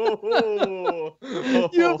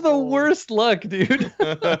 You have the worst luck, dude.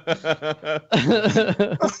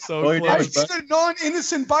 So I hit a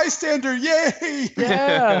non-innocent bystander. Yay!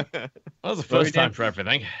 Yeah. That was the first time for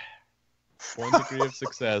everything. 1 degree of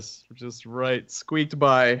success. Just right. Squeaked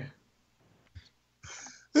by.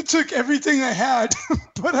 It took everything I had,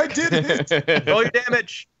 but I did it. Roll your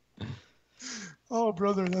damage. Oh,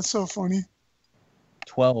 brother, that's so funny.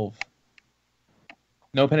 12.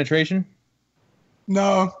 No penetration?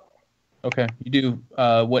 No. Okay. You do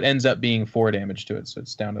what ends up being 4 damage to it, so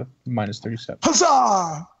it's down to minus 37.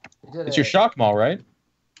 Huzzah! It's your shock maul, right?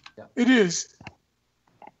 Yeah. It is.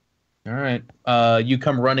 All right. You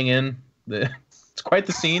come running in. It's quite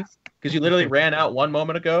the scene, because you literally ran out 1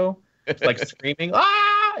 moment ago, like screaming,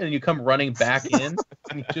 ah! And you come running back in,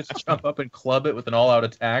 and you just jump up and club it with an all-out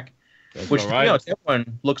attack. That's Which, right.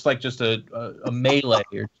 everyone looks like just a melee.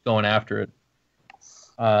 You're just going after it.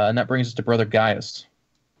 And that brings us to Brother Gaius.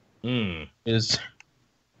 Is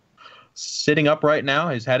sitting up right now.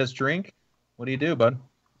 He's had his drink. What do you do, bud?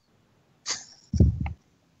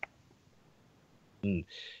 Can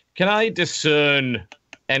I discern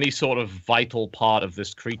any sort of vital part of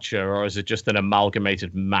this creature, or is it just an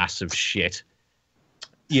amalgamated mass of shit?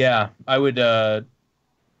 Yeah, I would... it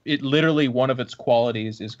literally, one of its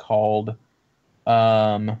qualities is called...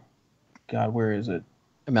 God, where is it?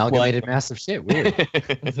 Amalgamated massive shit. Weird.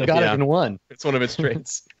 Got it in one. It's one of its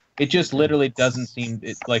traits. It just literally doesn't seem...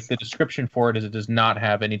 like, the description for it is it does not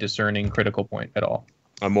have any discerning critical point at all.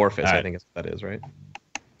 Amorphous, All right. I think is what that is, right?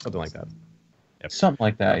 Something like that. Yep. Something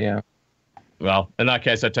like that, yeah. Well, in that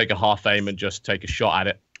case, I'd take a half aim and just take a shot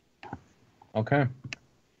at it. Okay.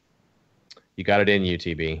 You got it in you,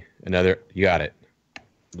 TB. You got it.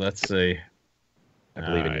 Let's see. I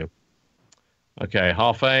believe in you. Okay,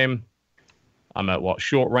 half aim. I'm at what,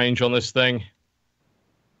 short range on this thing?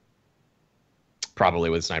 Probably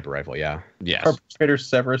with sniper rifle, yeah. Yes. Perpetrator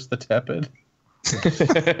Severus the Tepid.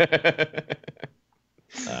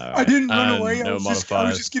 I didn't run away. No I was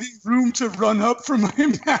modifiers. just getting room to run up for my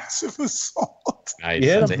massive assault. Nice.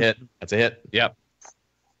 Yeah. That's a hit. That's a hit. Yep.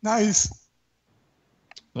 Nice.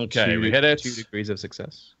 Okay, we hit it. 2 degrees of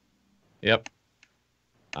success. Yep.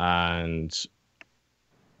 And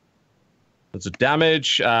that's a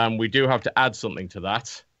damage. We do have to add something to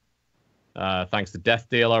that. Thanks to Death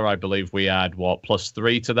Dealer, I believe we add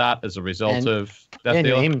 +3 to that as a result of Death And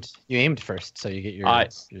Dealer. you aimed first, so you get your. I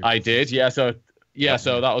did, yeah. So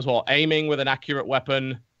that was what, aiming with an accurate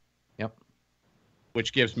weapon. Yep.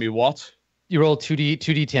 Which gives me what? You roll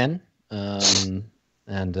 2d10,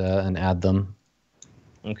 and add them.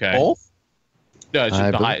 Okay. Both? No, it's I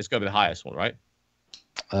just the believe- high. It's got to be the highest one, right?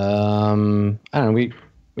 I don't know. We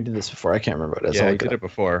did this before. I can't remember what it is. Yeah, I'll I look did it it up.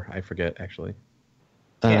 before. I forget, actually.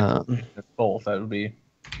 Both. That would be.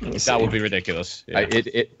 That would be ridiculous. Yeah.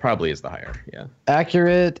 It probably is the higher. Yeah.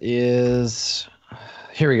 Accurate is.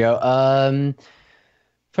 Here we go.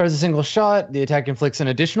 Fires a single shot. The attack inflicts an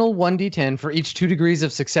additional 1d10 for each 2 degrees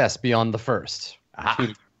of success beyond the first.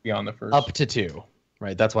 Beyond the first. Up to 2.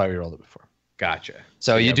 Right. That's why we rolled it before. Gotcha.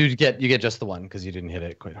 So you get just the 1 because you didn't hit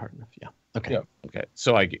it quite hard enough. Yeah. Okay. Yep. Okay.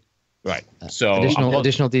 So So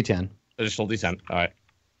additional d10. Additional d10. All right.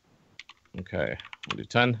 Okay. We'll do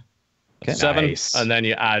 10. Okay. 7. Nice. And then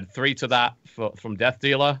you add 3 to that from Death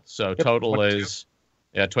Dealer. So total 22. Is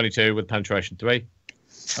 22 with penetration 3.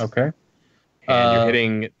 Okay. And you're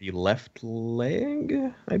hitting the left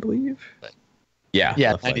leg, I believe. Yeah.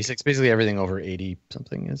 Yeah. 96. Basically everything over 80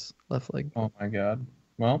 something is left leg. Oh my god.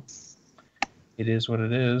 Well, it is what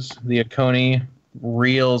it is. The Akoni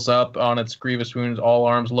reels up on its grievous wounds, all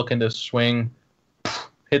arms looking to swing,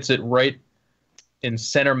 hits it right in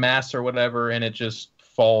center mass or whatever, and it just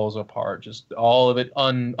falls apart. Just all of it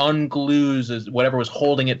unglues as whatever was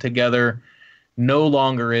holding it together. No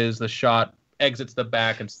longer is. The shot exits the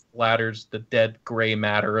back and splatters the dead gray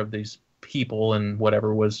matter of these people and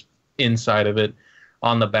whatever was inside of it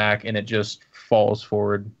on the back, and it just falls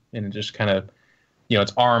forward, and it just kind of,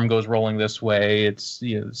 its arm goes rolling this way. It's,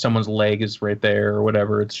 someone's leg is right there or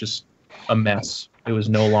whatever. It's just a mess. It was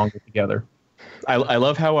no longer together. I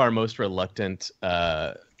love how our most reluctant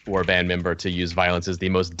warband member to use violence is the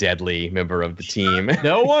most deadly member of the team.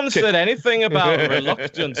 No one said anything about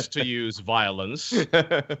reluctance to use violence.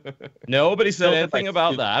 Nobody said anything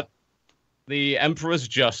about that. The Emperor's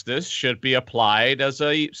justice should be applied as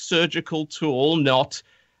a surgical tool, not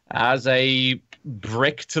as a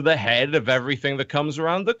brick to the head of everything that comes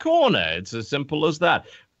around the corner. It's as simple as that.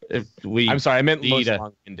 I'm sorry, I meant most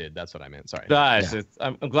long-winded. That's what I meant. Sorry.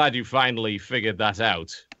 I'm glad you finally figured that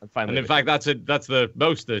out. And in fact, that's the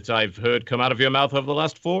most that I've heard come out of your mouth over the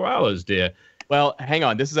last 4 hours, dear. Well, hang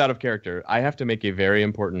on. This is out of character. I have to make a very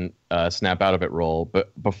important snap out of it roll,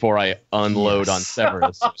 but before I unload on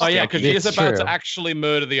Severus. Oh yeah, because he is about to actually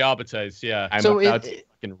murder the Arbiters. Yeah. I'm about to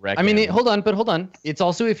fucking wreck him. hold on. It's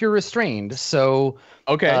also if you're restrained. So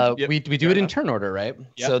okay, we do it in turn order, right?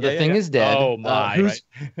 Yep, so the thing is dead. Oh my! Who's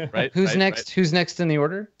next? Right. Who's next in the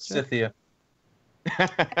order? Scythia.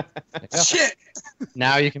 Shit.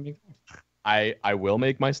 Now you can be. I will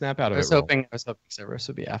make my snap out of it. I was hoping Severus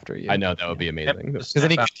would be after you. I know that would be amazing. Because then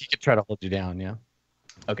he could try to hold you down. Yeah.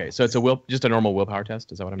 Okay, so it's just a normal willpower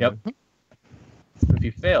test. Is that what I'm doing? If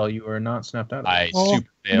you fail, you are not snapped out of it. Super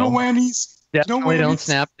fail. No whammies. Definitely don't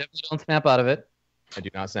snap. Definitely don't snap out of it. I do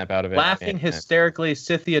not snap out of it. Laughing hysterically,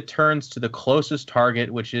 Scythia turns to the closest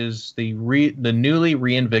target, which is the newly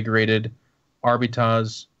reinvigorated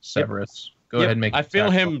Arbitas Severus. Go ahead and make. I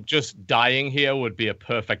feel him just dying here would be a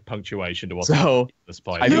perfect punctuation to what's at this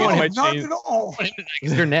point. Not at all.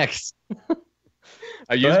 You're next.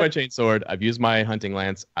 I used my chainsword. I've used my hunting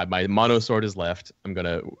lance. My monosword is left. I'm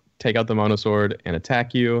gonna take out the monosword and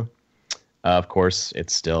attack you. Of course,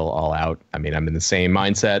 it's still all out. I mean, I'm in the same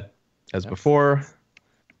mindset as before.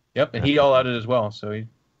 Yep, and he all outed as well. So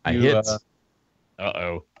I hit.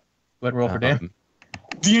 Uh-oh. Let roll for damage.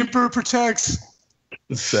 The Emperor protects.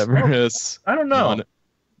 Severus. I don't know.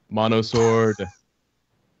 Monosword.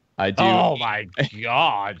 I do. Oh my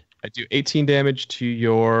god. I do 18 damage to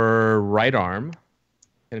your right arm.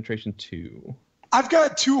 Penetration 2. I've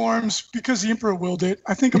got 2 arms because the Emperor willed it.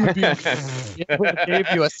 I think I'm gonna be okay. Gave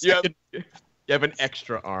you a second. You have an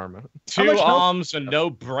extra arm. 2 arms and no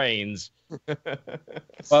brains.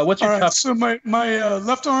 What's your tough? So my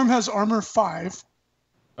left arm has armor 5.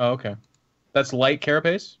 Oh, okay. That's light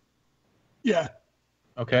carapace? Yeah.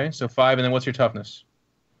 Okay, so 5, and then what's your toughness?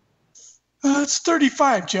 It's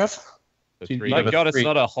 35, Jeff. My God, it's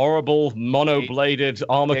not a horrible mono-bladed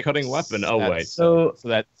armor-cutting weapon. Oh wait. So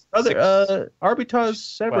that's Arbitas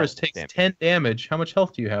Severus takes 10 damage. How much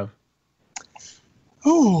health do you have?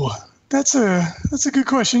 Oh, that's a good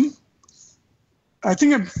question. I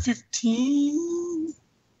think I'm 15.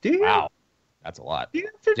 Do you? Wow, that's a lot. Do you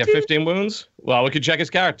have 15? You have 15 wounds? Well, we could check his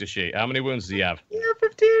character sheet. How many wounds does he have? You have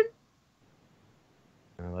 15.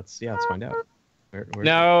 Let's find out.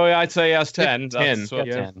 No, I'd say he has 10. 10. Well,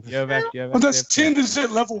 that's 10 is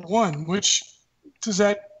at level 1, which does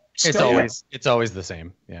that? It's always the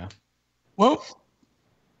same. Yeah. Well,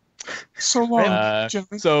 so long,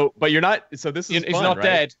 gentlemen. But you're not. So this is. He's fun, not right?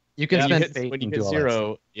 dead. You can spend fate when you and hit do all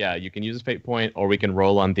 0. Yeah, you can use a fate point, or we can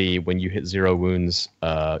roll on the when you hit 0 wounds.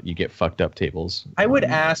 You get fucked up tables. I would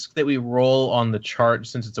ask that we roll on the chart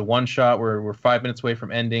since it's a one shot. We're 5 minutes away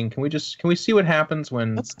from ending. Can we see what happens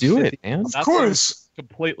when? Let's do it, man. Of course.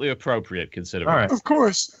 Completely appropriate considering. All right. Of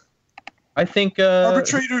course. I think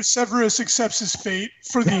Arbitrator Severus accepts his fate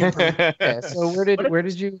for the Emperor. Okay, so where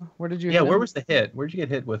did you Yeah, where was the hit? Where'd you get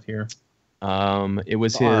hit with here? It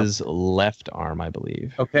was his left arm, I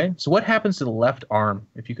believe. Okay, so what happens to the left arm?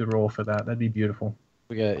 If you could roll for that, that'd be beautiful.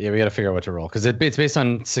 We got to figure out what to roll because it's based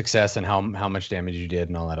on success and how much damage you did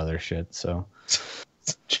and all that other shit. So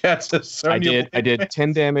Chat says I did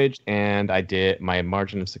 10 damage, and my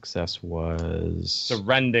margin of success was So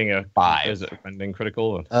rending 5. Is it rending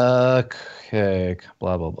critical? okay,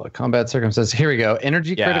 blah blah blah. Combat circumstances. Here we go.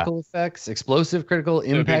 Energy critical effects, explosive critical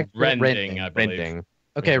It would be impact, rending, I believe. rending.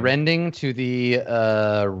 Okay, rending to the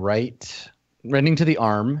rending to the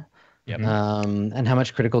arm. Yep. And how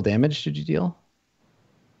much critical damage did you deal?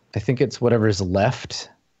 I think it's whatever's left.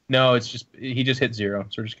 No, it's just he just hit 0.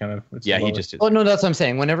 So just kind of He just did. Oh no, that's what I'm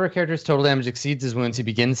saying. Whenever a character's total damage exceeds his wounds, he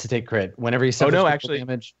begins to take crit. Whenever he suffers critical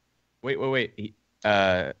damage. Wait.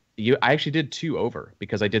 I actually did 2 over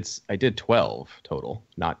because I did 12 total,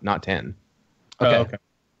 not 10. Okay. Okay.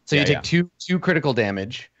 So you take two critical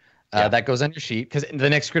damage. That goes on your sheet because the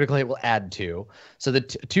next critical hit will add 2. So the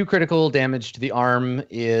 2 critical damage to the arm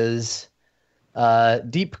is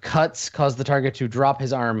deep cuts cause the target to drop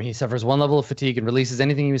his arm. He suffers 1 level of fatigue and releases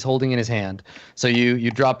anything he was holding in his hand. So you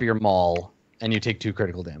drop your maul and you take 2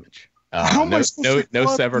 critical damage. No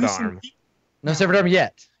severed arm. No severed arm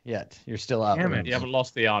yet. You're still up. Damn it. You haven't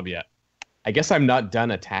lost the arm yet. I guess I'm not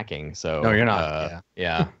done attacking. So No, you're not.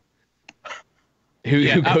 Yeah.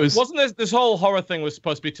 Who goes? Wasn't this whole horror thing was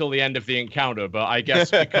supposed to be till the end of the encounter? But I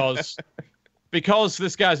guess because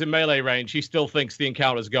this guy's in melee range, he still thinks the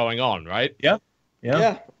encounter's going on, right? Yeah.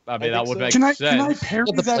 I mean, that would make Can I sense. parry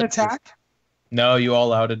that attack? No, you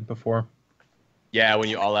all outed before. Yeah, when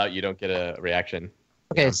you all out, you don't get a reaction.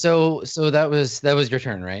 Okay, so that was your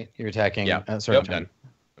turn, right? You're attacking. Yeah. Sorry, I'm done.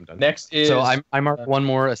 Next is So I marked 1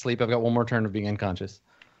 more asleep. I've got 1 more turn of being unconscious.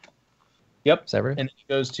 Yep. Severus? And then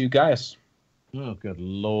it goes to Gaius. Oh, good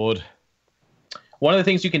lord! One of the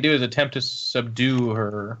things you can do is attempt to subdue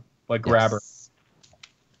her, like grab her.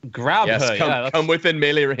 Grab her. Come within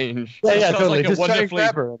melee range. That sounds like a Just try and wonderfully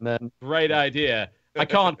grab her and then. great idea. I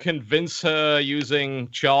can't convince her using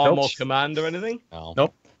charm or command or anything. No.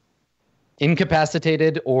 Nope.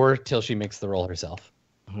 Incapacitated or till she makes the roll herself.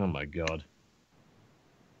 Oh my god!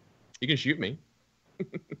 You can shoot me.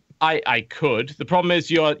 I could. The problem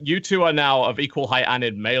is you two are now of equal height and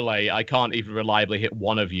in melee. I can't even reliably hit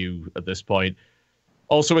one of you at this point.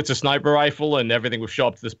 Also, it's a sniper rifle, and everything we've shot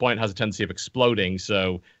up to this point has a tendency of exploding,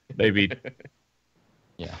 so maybe...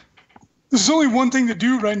 Yeah. There's only one thing to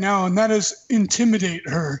do right now, and that is intimidate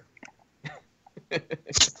her.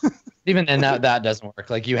 Even then, that doesn't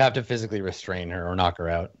work. Like, you have to physically restrain her or knock her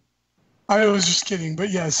out. I was just kidding,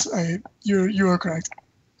 but yes, you are correct.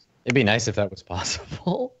 It'd be nice if that was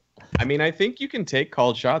possible. I mean, I think you can take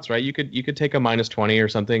called shots, right? You could take a -20 or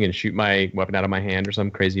something and shoot my weapon out of my hand or some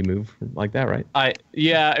crazy move like that, right?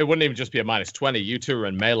 It wouldn't even just be a -20. You two are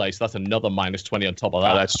in melee, so that's another -20 on top of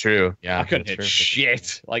that. Oh, that's true. Yeah, I couldn't hit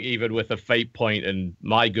shit. Like, even with a fate point and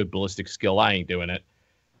my good ballistic skill, I ain't doing it.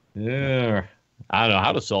 Yeah. I don't know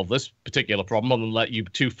how to solve this particular problem other than let you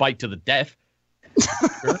two fight to the death.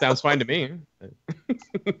 Sure, sounds fine to me.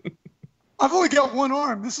 I've only got 1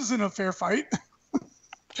 arm. This isn't a fair fight.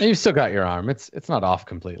 And you've still got your arm. It's not off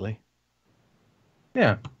completely.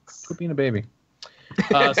 Yeah. Quit being a baby.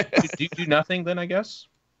 So do you do nothing then, I guess?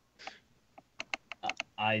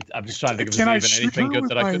 I'm just trying to think if Can I there's even shoot anything her good with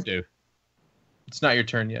that I my- could do. It's not your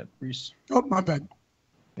turn yet, Reece. Oh, my bad.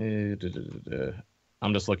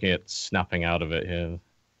 I'm just looking at snapping out of it here.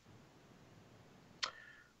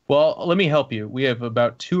 Well, let me help you. We have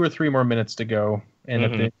about 2 or 3 more minutes to go. And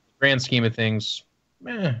at the grand scheme of things,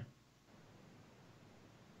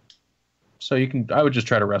 So I would just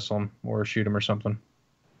try to wrestle him or shoot him or something.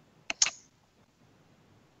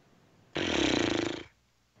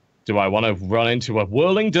 Do I want to run into a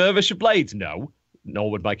whirling dervish of blades? No.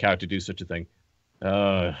 Nor would my character do such a thing.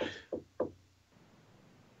 You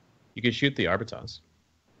could shoot the Arbitas.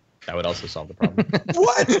 That would also solve the problem.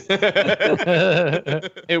 What?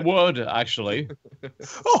 It would, actually.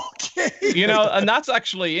 Okay. And that's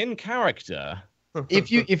actually in character.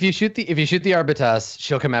 If you shoot the Arbitas,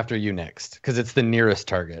 she'll come after you next because it's the nearest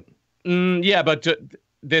target. Yeah, but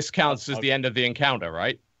this counts as the end of the encounter,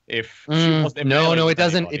 right? If she wasn't in no, melee it with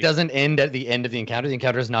doesn't. anybody. It doesn't end at the end of the encounter. The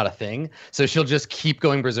encounter is not a thing, so she'll just keep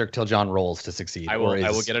going berserk till John rolls to succeed. I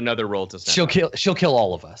will get another roll to snap. She'll kill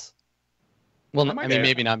all of us. Well, I mean, there.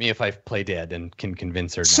 maybe not me if I play dead and can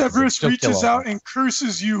convince her. Severus She'll kill reaches all out and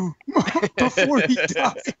curses you before he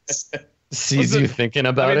dies. Sees you thinking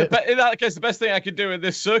about it. In that case, the best thing I could do in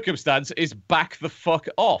this circumstance is back the fuck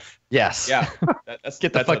off. Yes. Yeah.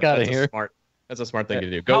 Get the fuck out of here. That's a smart thing to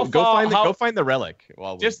do. Go find the relic.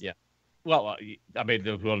 Yeah. Well, I mean,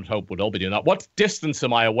 the one hope would all be doing that. What distance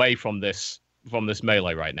am I away from this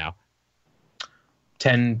melee right now?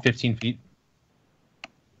 10, 15 feet.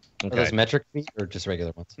 Okay. Are those metric feet or just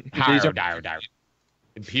regular ones?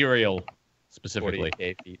 Imperial, specifically.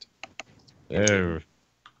 48 feet. Oh.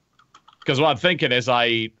 Because what I'm thinking is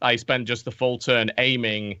I spend just the full turn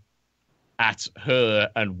aiming at her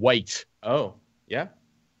and wait. Oh, yeah.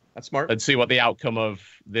 That's smart. And see what the outcome of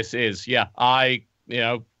this is. Yeah, I,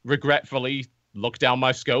 regretfully look down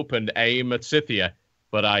my scope and aim at Scythia,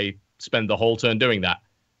 but I spend the whole turn doing that.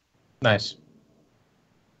 Nice.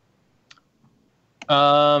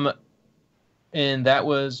 And that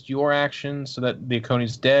was your action, so that the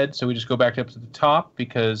Akoni's dead. So we just go back up to the top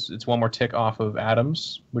because it's one more tick off of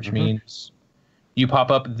Adams, which means you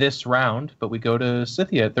pop up this round, but we go to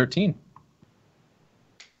Scythia at 13.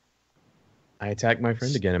 I attack my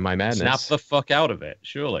friend again in my madness. Snap the fuck out of it,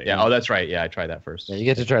 surely. Yeah, oh, that's right. Yeah, I tried that first. Yeah, you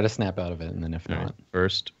get to try to snap out of it, and then if not.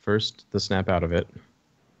 First, the snap out of it.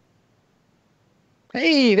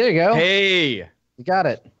 Hey, there you go. Hey! You got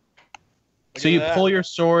it. So you pull your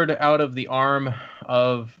sword out of the arm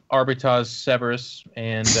of Arbitas Severus,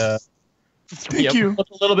 and Thank you. look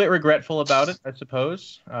a little bit regretful about it, I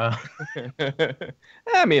suppose. I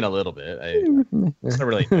mean, a little bit. I don't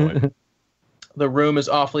really know it. The room is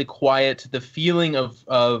awfully quiet. The feeling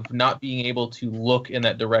of not being able to look in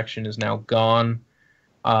that direction is now gone.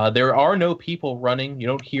 There are no people running. You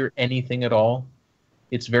don't hear anything at all.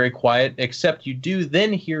 It's very quiet, except you do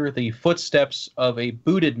then hear the footsteps of a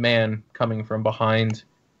booted man coming from behind,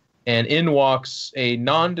 and in walks a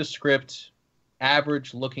nondescript,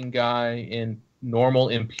 average-looking guy in normal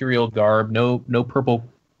Imperial garb. No purple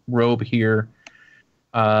robe here.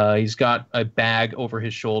 He's got a bag over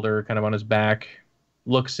his shoulder, kind of on his back.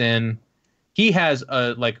 Looks in. He has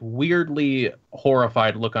a weirdly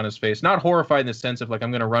horrified look on his face. Not horrified in the sense of I'm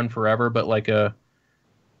going to run forever, but like a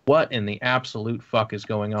what in the absolute fuck is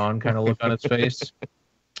going on kind of look on his face.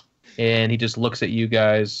 And he just looks at you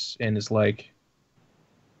guys and is like,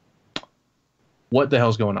 what the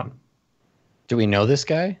hell's going on? Do we know this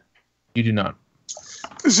guy? You do not.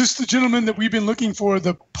 Is this the gentleman that we've been looking for,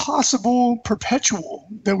 the possible perpetual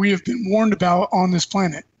that we have been warned about on this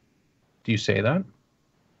planet? Do you say that?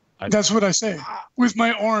 That's what I say, with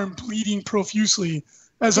my arm bleeding profusely.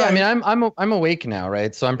 I'm awake now,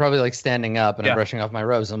 right? So I'm probably standing up and I'm brushing off my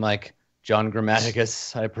robes. I'm like, John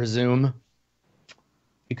Grammaticus, I presume.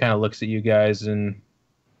 He kind of looks at you guys and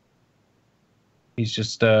he's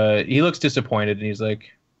just, he looks disappointed and he's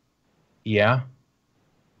like, yeah?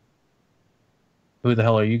 Who the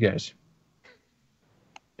hell are you guys?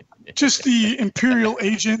 Just the Imperial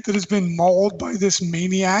agent that has been mauled by this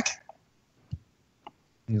maniac.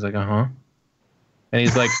 He's like, uh-huh. And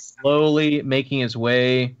he's slowly making his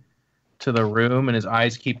way to the room, and his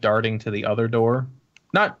eyes keep darting to the other door.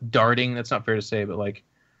 Not darting, that's not fair to say, but like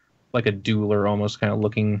a dueler almost, kind of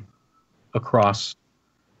looking across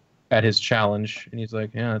at his challenge. And he's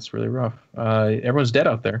like, yeah, that's really rough. Everyone's dead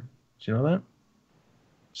out there. Did you know that?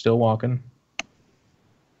 Still walking.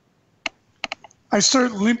 I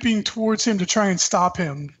start limping towards him to try and stop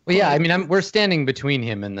him. Well, yeah, I mean, we're standing between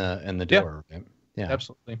him and the door. Yeah, right? Yeah,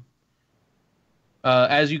 absolutely.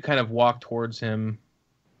 As you kind of walk towards him,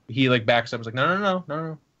 he backs up. He's like,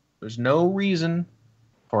 no. There's no reason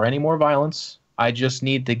for any more violence. I just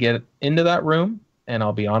need to get into that room, and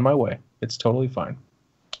I'll be on my way. It's totally fine.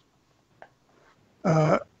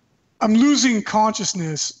 I'm losing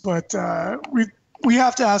consciousness, but we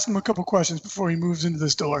have to ask him a couple questions before he moves into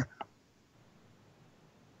this door.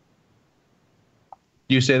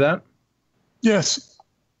 Do you say that? Yes.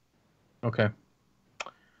 Okay.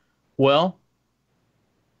 Well,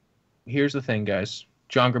 here's the thing, guys.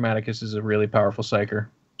 John Grammaticus is a really powerful psyker.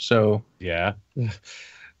 So yeah,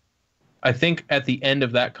 I think at the end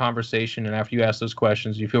of that conversation and after you ask those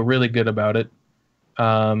questions, you feel really good about it.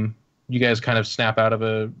 You guys kind of snap out of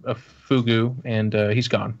a fugu, and he's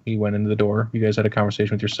gone. He went into the door. You guys had a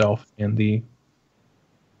conversation with yourself, and the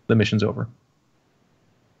mission's over.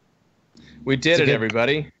 We did it,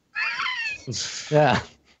 everybody. Yeah.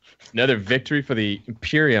 Another victory for the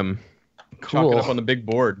Imperium. Cool. Chalking up on the big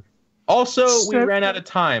board. Also, we ran out of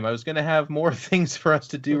time. I was going to have more things for us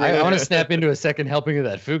to do. I want to snap into a second helping of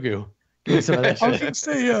that fugu. Give me some of that shit. I was going to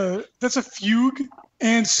say, that's a fugue,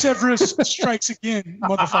 and Severus strikes again,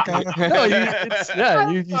 motherfucker. No,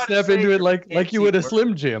 you snap into it like you would a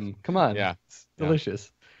Slim Jim. Come on. Yeah. It's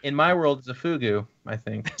delicious. In my world, it's a fugu. I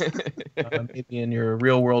think. Maybe in your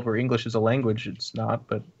real world where English is a language, it's not.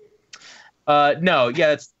 But no,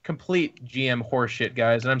 yeah, it's complete GM horseshit,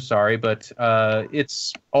 guys. And I'm sorry, but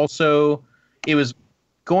it's also, it was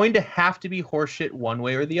going to have to be horseshit one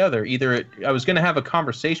way or the other. Either I was going to have a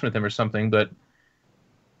conversation with him or something, but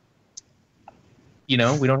we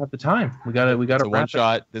don't have the time. We gotta one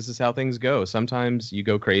shot. This is how things go. Sometimes you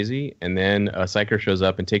go crazy, and then a psyker shows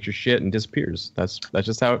up and takes your shit and disappears. That's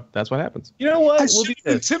what happens. You know what? We'll do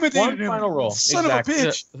this. One final roll. Son of a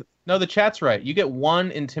bitch. No, the chat's right. You get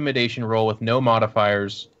one intimidation roll with no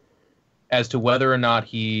modifiers as to whether or not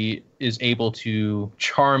he is able to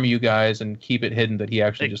charm you guys and keep it hidden that he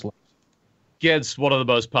actually just left. Ged's one of the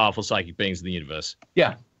most powerful psychic beings in the universe.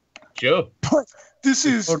 Yeah. Sure. But this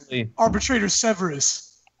is totally. Arbitrator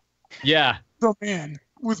Severus. Yeah. The man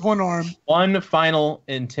with one arm. One final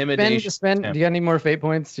intimidation. Do you got any more fate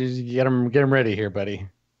points? You get them ready here, buddy.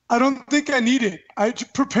 I don't think I need it. I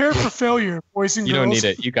prepare for failure, boys and girls. You don't need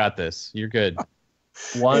it. You got this. You're good.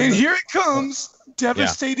 And here it comes.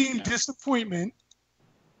 Devastating disappointment.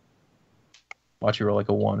 Watch you roll like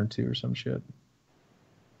a 1 or 2 or some shit.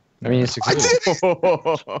 I mean, you succeeded.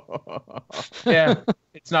 Yeah,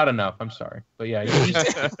 it's not enough. I'm sorry, but yeah,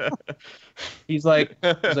 he's like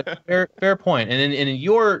fair point. And in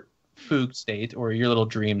your fugue state or your little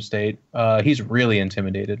dream state, he's really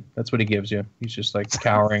intimidated. That's what he gives you. He's just like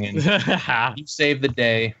cowering, and you save the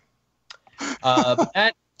day.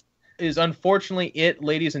 That is unfortunately it,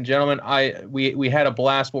 ladies and gentlemen. We had a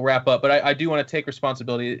blast. We'll wrap up, but I do want to take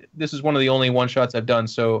responsibility. This is one of the only one shots I've done,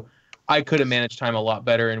 so I could have managed time a lot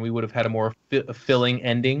better, and we would have had a more filling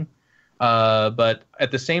ending. But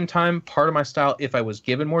at the same time, part of my style, if I was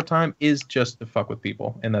given more time, is just to fuck with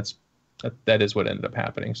people, and that is what ended up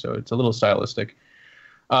happening. So it's a little stylistic.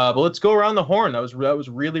 But let's go around the horn. That was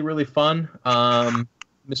really, really fun.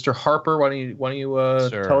 Mr. Harper, why don't you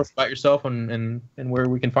tell us about yourself and where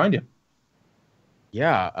we can find you?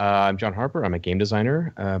 Yeah, I'm John Harper. I'm a game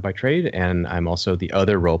designer by trade, and I'm also the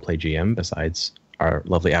other roleplay GM besides our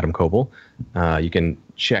lovely Adam Koebel. You can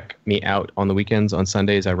check me out on the weekends. On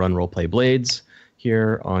Sundays, I run Roleplay Blades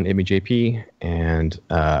here on IMEJP, and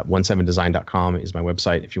 17design.com is my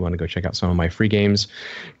website if you want to go check out some of my free games.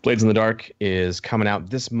 Blades in the Dark is coming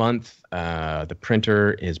out this month. The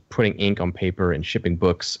printer is putting ink on paper and shipping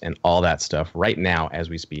books and all that stuff right now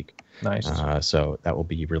as we speak. Nice. So that will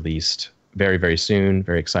be released very, very soon.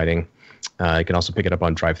 Very exciting. You can also pick it up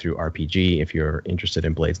on Drive-Thru RPG if you're interested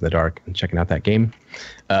in Blades in the Dark and checking out that game.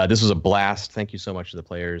 This was a blast. Thank you so much to the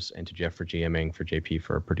players and to Jeff for GMing, for JP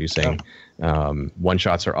for producing.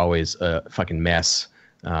 One-shots are always a fucking mess.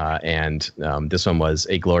 And this one was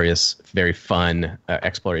a glorious, very fun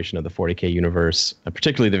exploration of the 40K universe,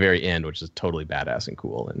 particularly the very end, which is totally badass and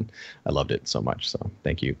cool. And I loved it so much. So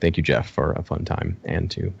thank you. Thank you, Jeff, for a fun time. And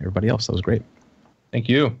to everybody else, that was great. Thank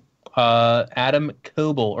you. Adam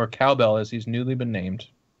Koebel, or Cowbell as he's newly been named.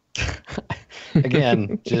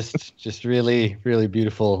 Again, just really, really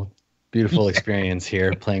beautiful experience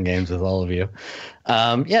here playing games with all of you.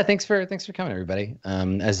 Thanks for coming, everybody.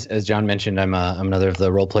 As John mentioned, I'm another of the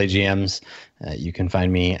roleplay GMs. You can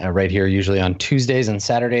find me right here, usually on Tuesdays and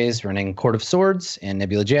Saturdays, running Court of Swords and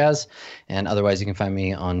Nebula Jazz. And otherwise, you can find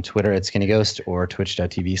me on Twitter at Skinny Ghost or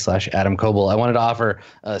twitch.tv/Adam Koebel. I wanted to offer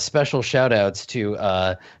special shout outs to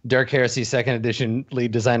Dark Heresy 2nd Edition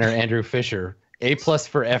lead designer Andrew Fisher. A+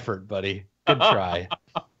 for effort, buddy. Good try.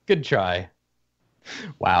 Good try.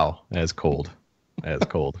 Wow, that is cold. That is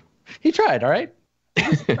cold. He tried, all right?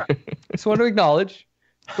 Just want to acknowledge.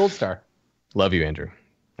 Gold star. Love you, Andrew.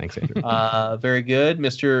 Thanks, Andrew. Very good.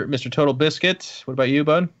 Mr. Totalbiscuit, what about you,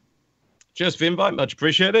 bud? Just the invite, much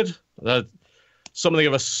appreciated. Something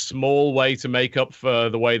of a small way to make up for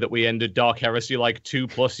the way that we ended Dark Heresy like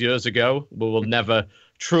 2+ years ago. We will never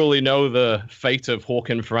truly know the fate of Hawk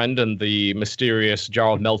and Friend and the mysterious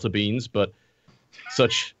jar of melter beans, but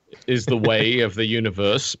such is the way of the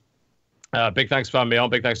universe. Big thanks for having me on.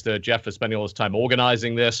 Big thanks to Jeff for spending all his time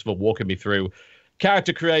organizing this, for walking me through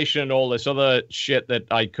character creation and all this other shit that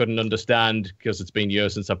I couldn't understand because it's been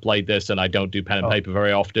years since I played this and I don't do pen and paper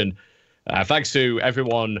very often. Thanks to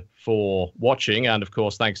everyone for watching, and of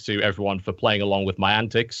course thanks to everyone for playing along with my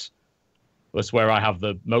antics. That's where I have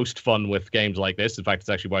the most fun with games like this. In fact, it's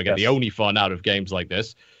actually where I get the only fun out of games like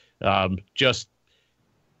this.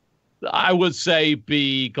 I would say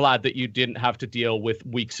be glad that you didn't have to deal with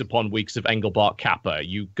weeks upon weeks of Engelbart Kappa.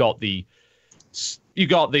 You got the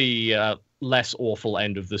less awful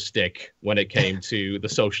end of the stick when it came to the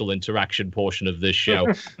social interaction portion of this show.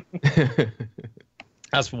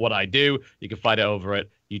 As for what I do, you can find it over at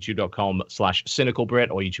youtube.com/cynicalbrit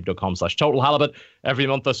or youtube.com/totalhalibut. Every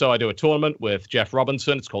month or so, I do a tournament with Jeff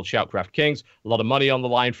Robinson. It's called Shoutcraft Kings. A lot of money on the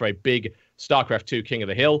line for a big StarCraft 2 King of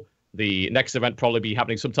the Hill. The next event probably be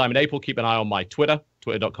happening sometime in April. Keep an eye on my Twitter,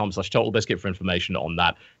 twitter.com/totalbiscuit for information on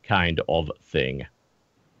that kind of thing.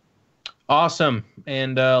 Awesome.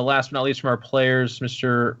 And last but not least from our players,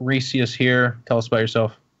 Mr. Reece is here. Tell us about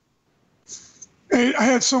yourself. Hey, I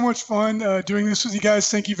had so much fun doing this with you guys.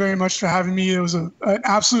 Thank you very much for having me. It was an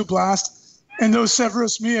absolute blast. And though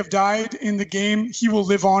Severus may have died in the game, he will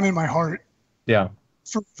live on in my heart. Yeah.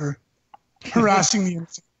 Forever. Harassing the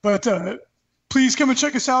innocent. But please come and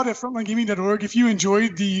check us out at frontlinegaming.org. If you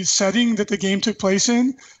enjoyed the setting that the game took place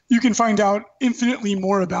in, you can find out infinitely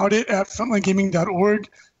more about it at frontlinegaming.org.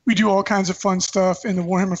 We do all kinds of fun stuff in the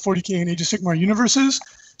Warhammer 40k and Age of Sigmar universes.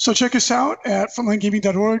 So check us out at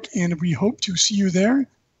frontlinegaming.org, and we hope to see you there.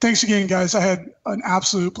 Thanks again, guys. I had an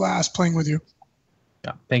absolute blast playing with you.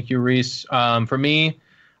 Yeah, thank you, Reece. For me,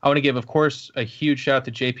 I want to give, of course, a huge shout out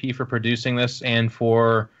to JP for producing this and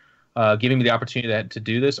for giving me the opportunity to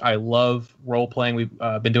do this. I love role-playing. We've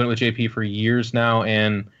been doing it with JP for years now,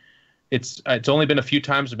 and it's only been a few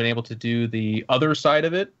times I've been able to do the other side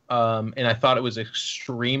of it, and I thought it was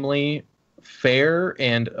extremely fair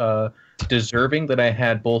and deserving that I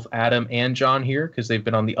had both Adam and John here because they've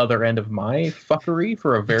been on the other end of my fuckery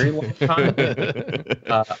for a very long time.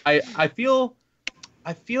 I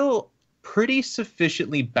feel pretty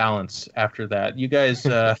sufficiently balanced after that. You guys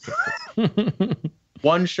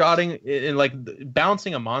one-shotting and like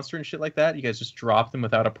bouncing a monster and shit like that. You guys just dropped him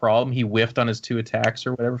without a problem. He whiffed on his 2 attacks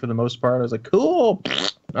or whatever for the most part. I was like, cool.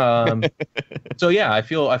 So yeah, I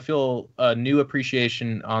feel a new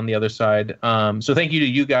appreciation on the other side. So thank you to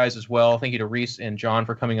you guys as well. Thank you to Reece and John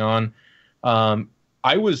for coming on.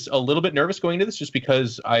 I was a little bit nervous going into this just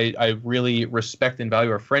because I really respect and value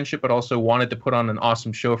our friendship, but also wanted to put on an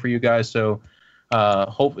awesome show for you guys. So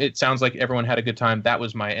hope it sounds like everyone had a good time. That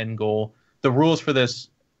was my end goal. The rules for this,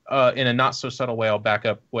 in a not so subtle way, I'll back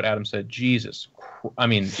up what Adam said. Jesus, I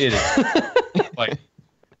mean, it is like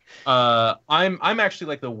I'm actually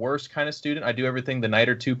like the worst kind of student. I do everything the night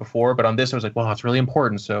or two before, but on this I was like, well, it's really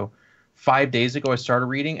important. So 5 days ago I started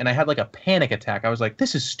reading, and I had like a panic attack. I was like,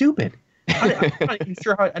 this is stupid. I'm not even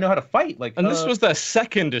sure how I know how to fight. Like, and this was their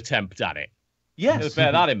second attempt at it. Yes,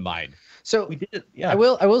 bear that in mind. So we did it. Yeah, I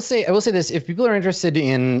will say this: if people are interested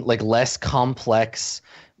in like less complex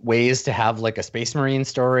ways to have like a Space Marine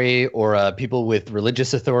story or people with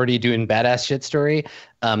religious authority doing badass shit story,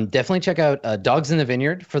 definitely check out Dogs in the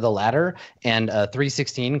Vineyard for the latter and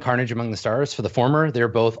 316 Carnage Among the Stars for the former. They're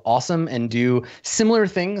both awesome and do similar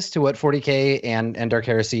things to what 40k and Dark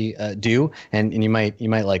Heresy do, and you might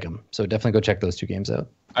like them. So definitely go check those 2 games out.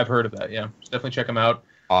 I've heard of that. Yeah, definitely check them out.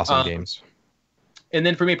 Awesome games. And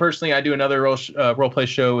then for me personally, I do another role play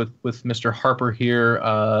show with Mr. Harper here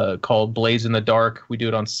called Blaze in the Dark. We do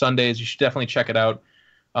it on Sundays. You should definitely check it out.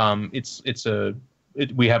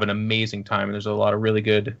 We have an amazing time, and there's a lot of really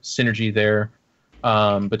good synergy there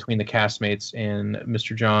between the castmates and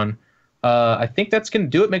Mr. John. I think that's going to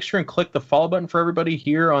do it. Make sure and click the follow button for everybody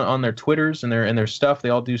here on their Twitters and their stuff.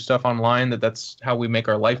 They all do stuff online. That's how we make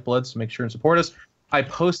our lifeblood, so make sure and support us. I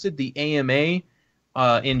posted the AMA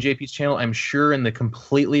in JP's channel, I'm sure in the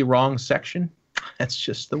completely wrong section. That's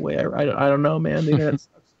just the way I don't know, man. The internet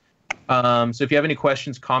sucks. So if you have any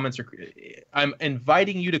questions, comments, or I'm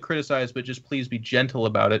inviting you to criticize, but just please be gentle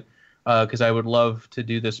about it, because I would love to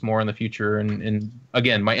do this more in the future. And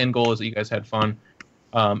again, my end goal is that you guys had fun.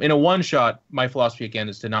 In a one-shot, my philosophy, again,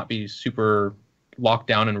 is to not be super locked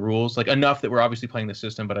down in rules. Like, enough that we're obviously playing the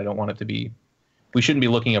system, but I don't want it to be... We shouldn't be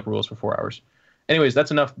looking up rules for 4 hours. Anyways,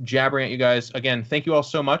 that's enough jabbering at you guys. Again, thank you all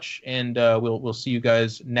so much, and we'll see you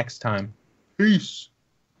guys next time. Peace.